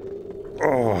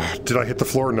 Oh, did I hit the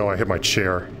floor? No, I hit my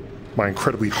chair. My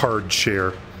incredibly hard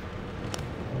chair.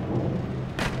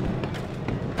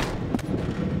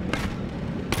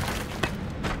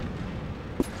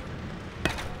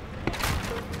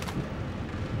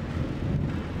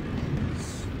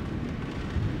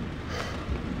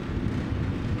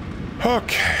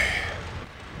 Okay.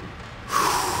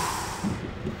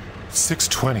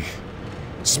 6:20.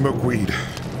 Smoke weed.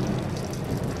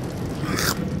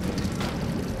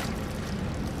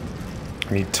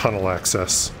 I need tunnel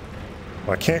access.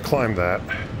 Well, I can't climb that.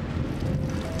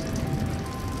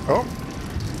 Oh.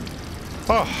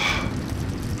 Ah.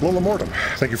 Lola Mortem.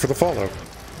 Thank you for the follow.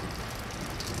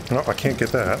 No, I can't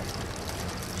get that.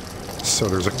 So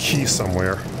there's a key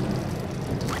somewhere.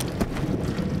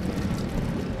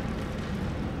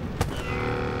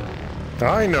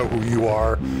 I know who you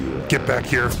are. Get back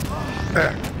here.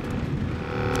 Ah.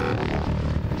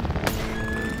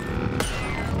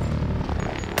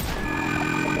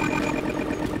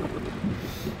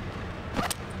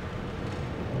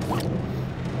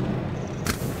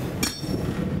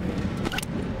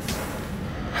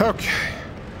 Okay.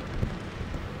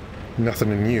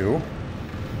 Nothing in you.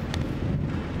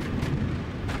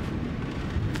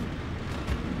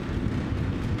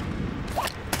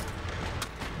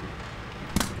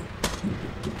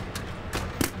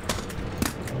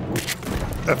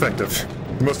 Effective.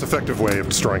 The most effective way of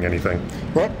destroying anything.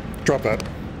 Well, drop that.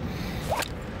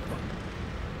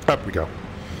 Up we go.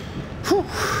 Whew.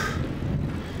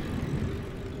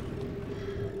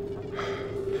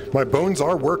 My bones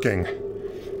are working.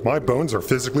 My bones are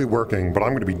physically working, but I'm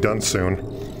going to be done soon.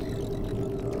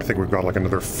 I think we've got like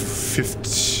another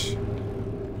 50...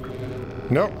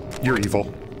 Nope, you're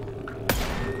evil.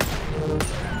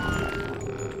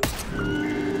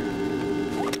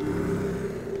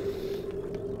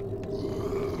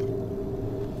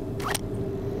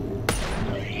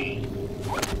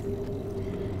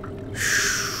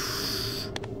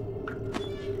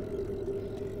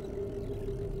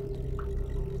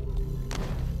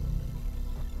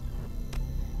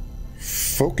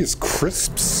 Focus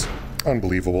crisps?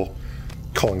 Unbelievable.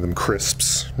 Calling them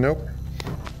crisps. Nope.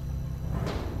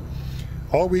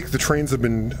 All week the trains have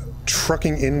been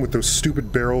trucking in with those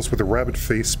stupid barrels with a rabbit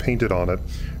face painted on it.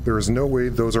 There is no way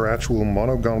those are actual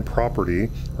Monogon property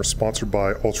or sponsored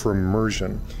by Ultra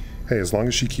Immersion. Hey, as long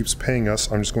as she keeps paying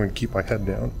us, I'm just going to keep my head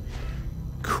down.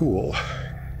 Cool.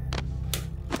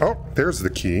 Oh, there's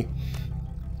the key.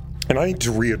 And I need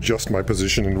to readjust my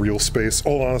position in real space.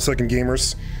 Hold on a second,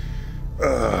 gamers.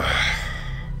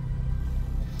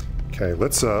 Okay,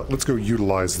 let's go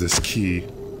utilize this key.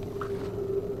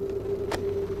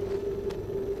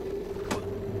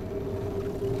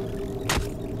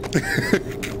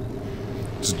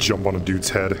 Just jump on a dude's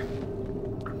head.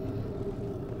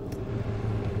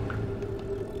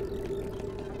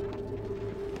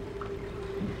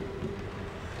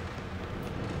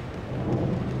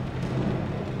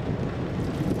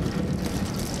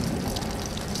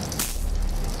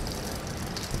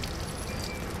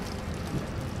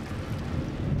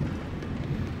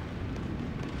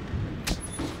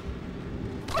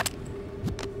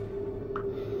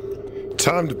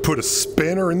 Time to put a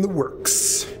spanner in the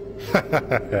works.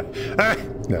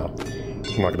 No,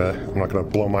 I'm not gonna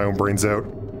blow my own brains out.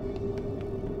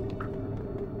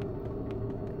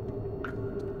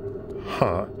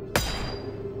 Huh.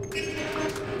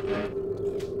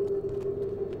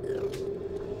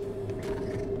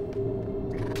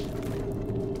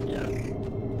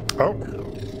 Oh,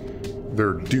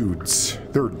 they're dudes.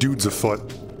 There are dudes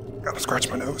afoot. Gotta scratch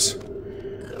my nose.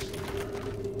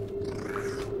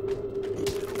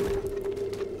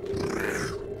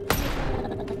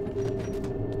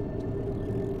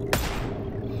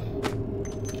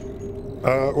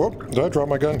 Whoop, did I drop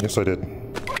my gun? Yes, I did.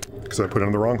 Because I put it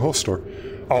in the wrong holster.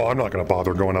 Oh, I'm not going to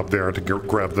bother going up there to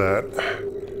grab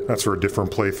that. That's for a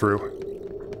different playthrough.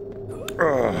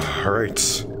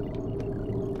 Alright.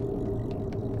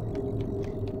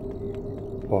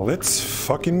 Well, let's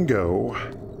fucking go.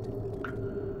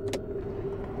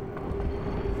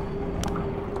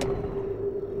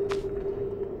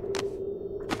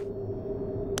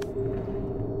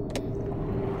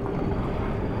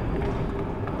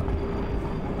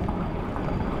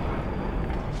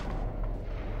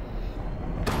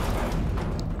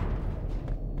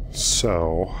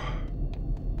 So,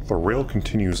 the rail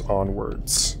continues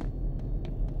onwards.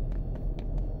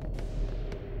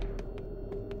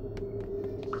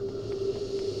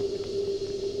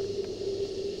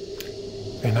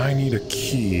 And I need a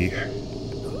key.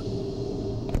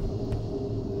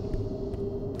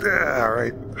 All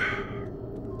right.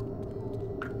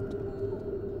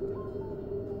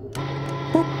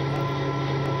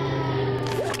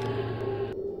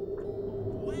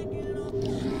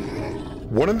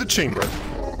 One in the chamber.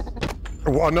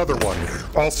 Another one.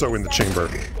 Also in the chamber.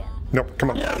 No,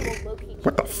 come on.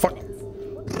 What the fuck?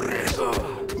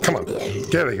 Come on.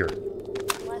 Get out of here.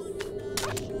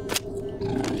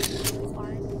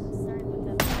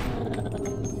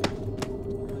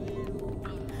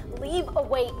 Leave a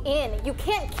way in. You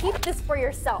can't keep this for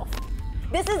yourself.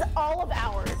 This is all of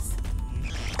ours.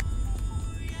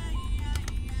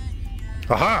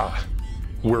 Aha!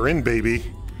 We're in, baby.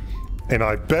 And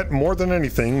I bet more than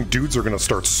anything, dudes are gonna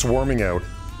start swarming out.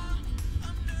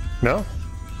 No?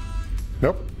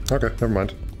 Nope. Okay, never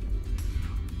mind.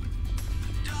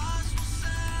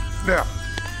 Yeah.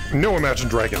 No Imagine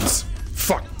Dragons.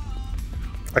 Fuck.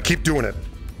 I keep doing it.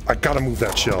 I gotta move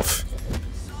that shelf.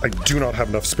 I do not have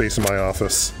enough space in my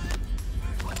office.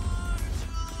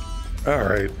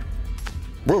 Alright.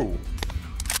 Whoa.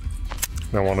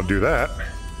 I want to do that.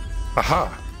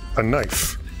 Aha! A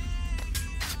knife.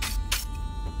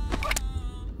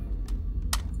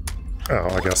 Oh,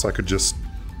 I guess I could just...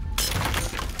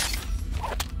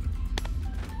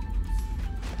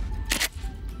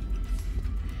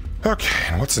 Okay,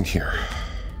 and what's in here?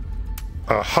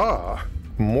 Aha!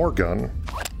 More gun.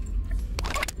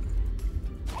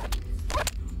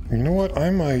 You know what? I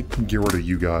might get rid of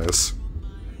you guys.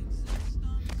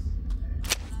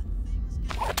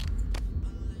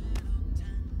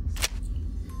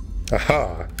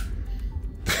 Aha!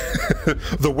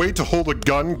 The way to hold a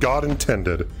gun God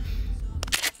intended.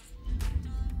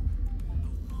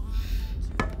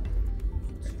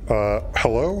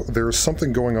 Hello? There's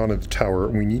something going on at the tower.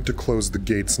 We need to close the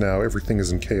gates now. Everything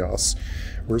is in chaos.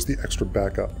 Where's the extra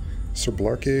backup? Sir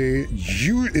Blarke,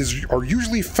 you are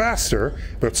usually faster,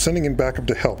 but sending in backup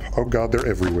to help. Oh god, they're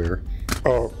everywhere.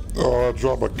 Oh, I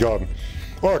dropped my gun.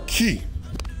 Oh, a key.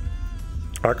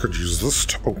 I could use this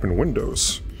to open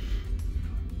windows.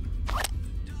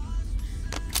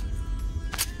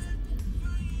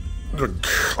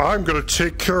 I'm gonna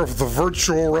take care of the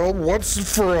virtual realm once and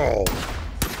for all.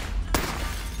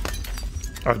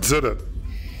 I did it.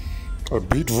 I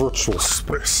beat virtual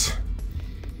space.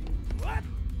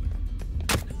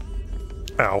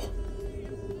 Ow.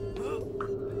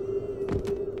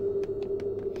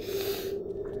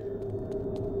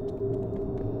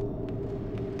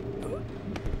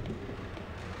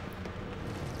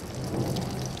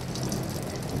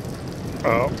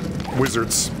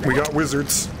 Wizards. We got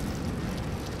wizards.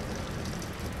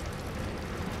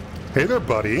 Hey there,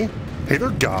 buddy. Hey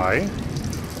there, guy.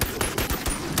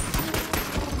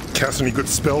 Cast any good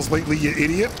spells lately, you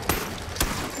idiot?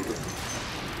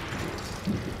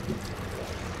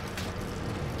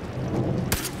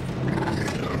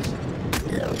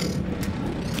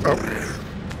 Oh.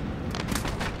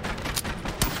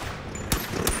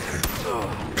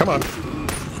 Come on.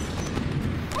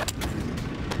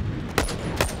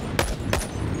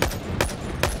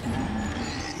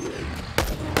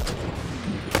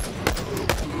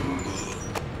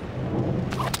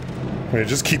 They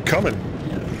just keep coming.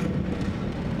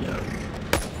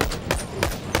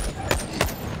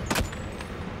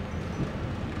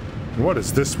 What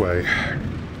is this way?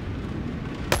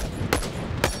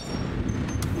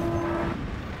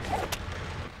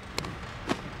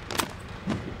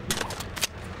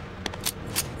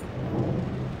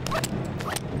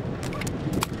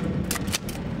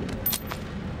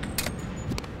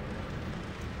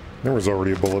 There was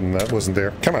already a bullet in that, wasn't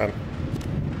there? Come on.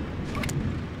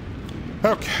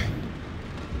 Okay.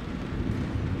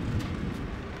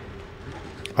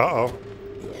 Uh-oh.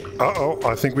 Uh-oh,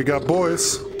 I think we got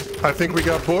boys. I think we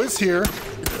got boys here.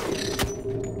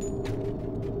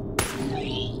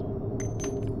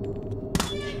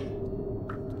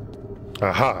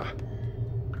 Aha.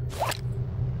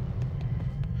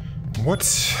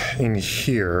 What's in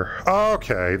here?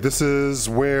 Okay, this is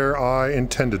where I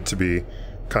intended to be,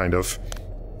 kind of.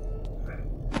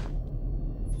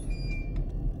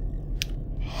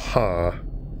 Huh.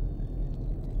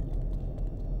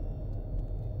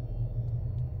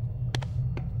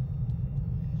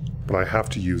 But I have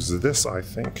to use this, I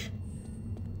think,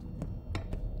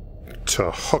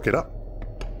 to hook it up.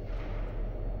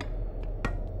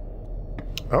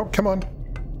 Oh, come on.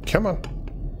 Come on.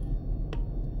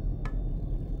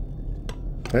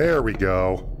 There we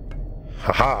go.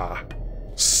 Haha.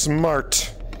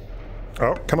 Smart.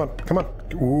 Oh, come on. Come on.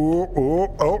 Ooh,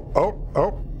 ooh, oh, oh,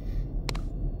 oh.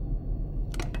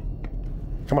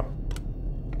 Come on.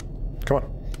 Come on.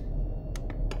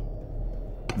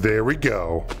 There we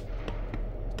go.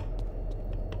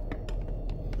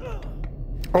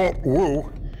 Oh,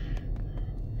 woo.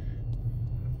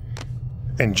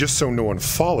 And just so no one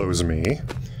follows me,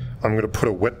 I'm going to put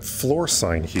a wet floor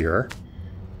sign here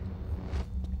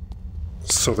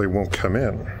so they won't come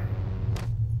in.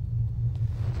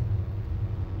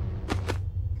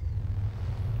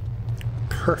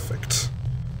 Perfect.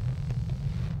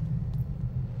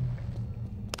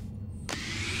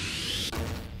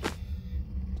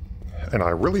 And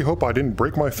I really hope I didn't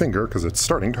break my finger because it's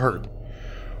starting to hurt.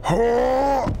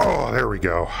 Oh, oh, there we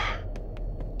go.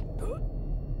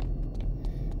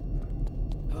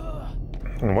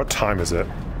 And what time is it?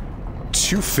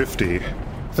 2:50.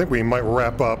 I think we might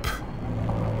wrap up.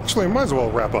 Actually, we might as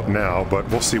well wrap up now, but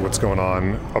we'll see what's going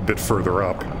on a bit further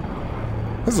up.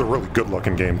 This is a really good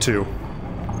looking game, too.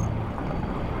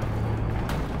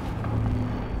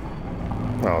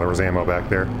 Oh, there was ammo back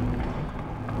there.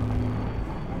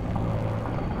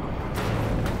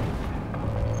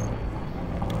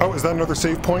 Oh, is that another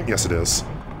save point? Yes, it is.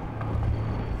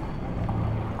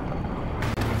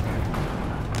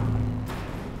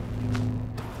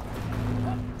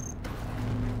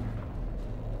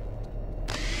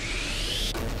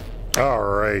 All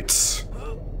right.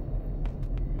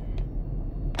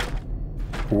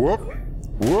 Whoop,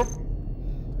 whoop,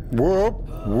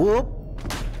 whoop, whoop.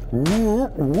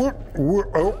 Whoop, whoop, whoop,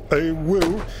 oh, a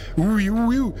woo, woo,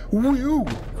 woo, woo.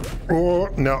 Oh,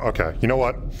 no, okay, you know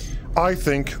what? I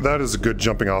think that is a good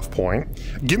jumping off point.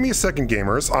 Give me a second,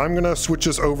 gamers. I'm gonna switch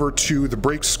us over to the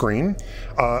break screen,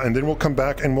 and then we'll come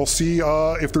back and we'll see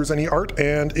if there's any art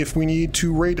and if we need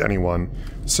to raid anyone.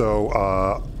 So,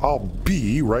 I'll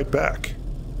be right back.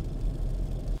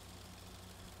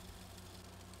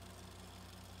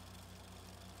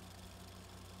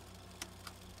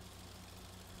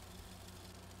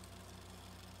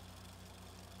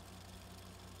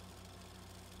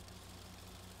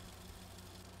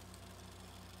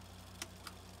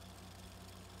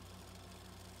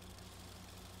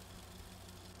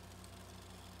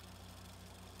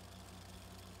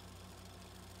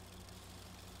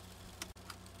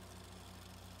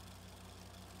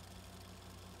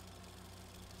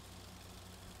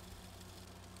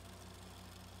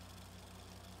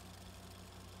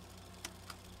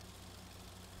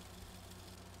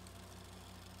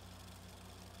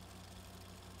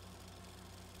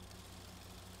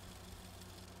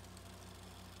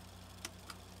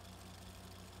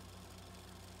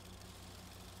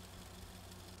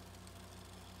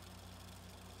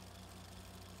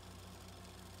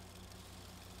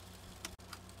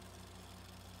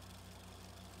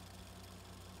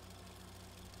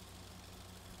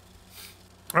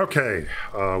 Okay,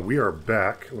 we are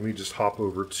back. Let me just hop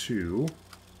over to...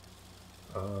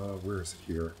 where is it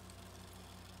here?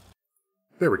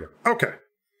 There we go. Okay.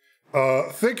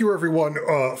 Thank you, everyone,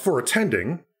 for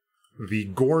attending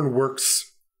the GORNworks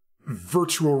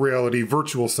virtual reality,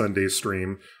 virtual Sunday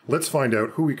stream. Let's find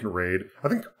out who we can raid. I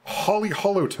think Holly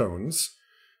Hollowtones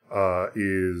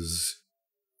is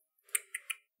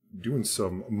doing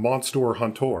some Monster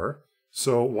Hunter.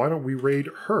 So why don't we raid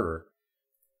her?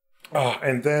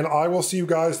 And then I will see you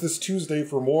guys this Tuesday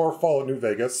for more Fallout New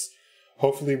Vegas.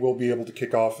 Hopefully we'll be able to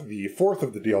kick off the 4th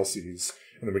of the DLCs,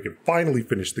 and then we can finally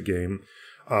finish the game.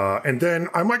 And then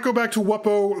I might go back to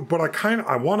Wuppo, but I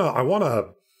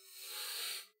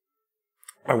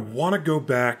wanna go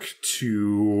back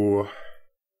to...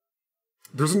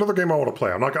 There's another game I want to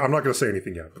play. I'm not going to say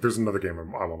anything yet, but there's another game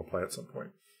I want to play at some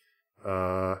point.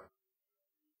 What's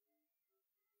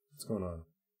going on?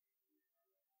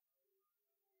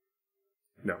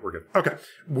 No, we're good. Okay,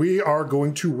 we are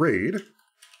going to raid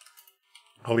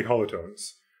Holly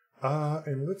Hollowtones.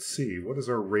 And let's see, what is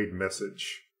our raid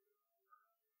message?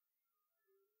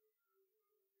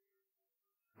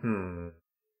 Melon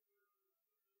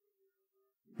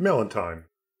time.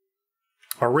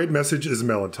 Our raid message is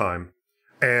melon time.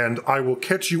 And I will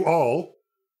catch you all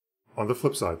on the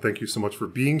flip side. Thank you so much for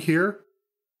being here.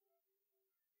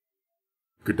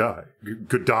 Good die.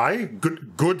 Good die?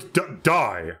 Good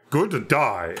die. Good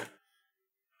die.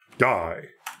 Die.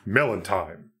 Melon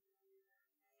time.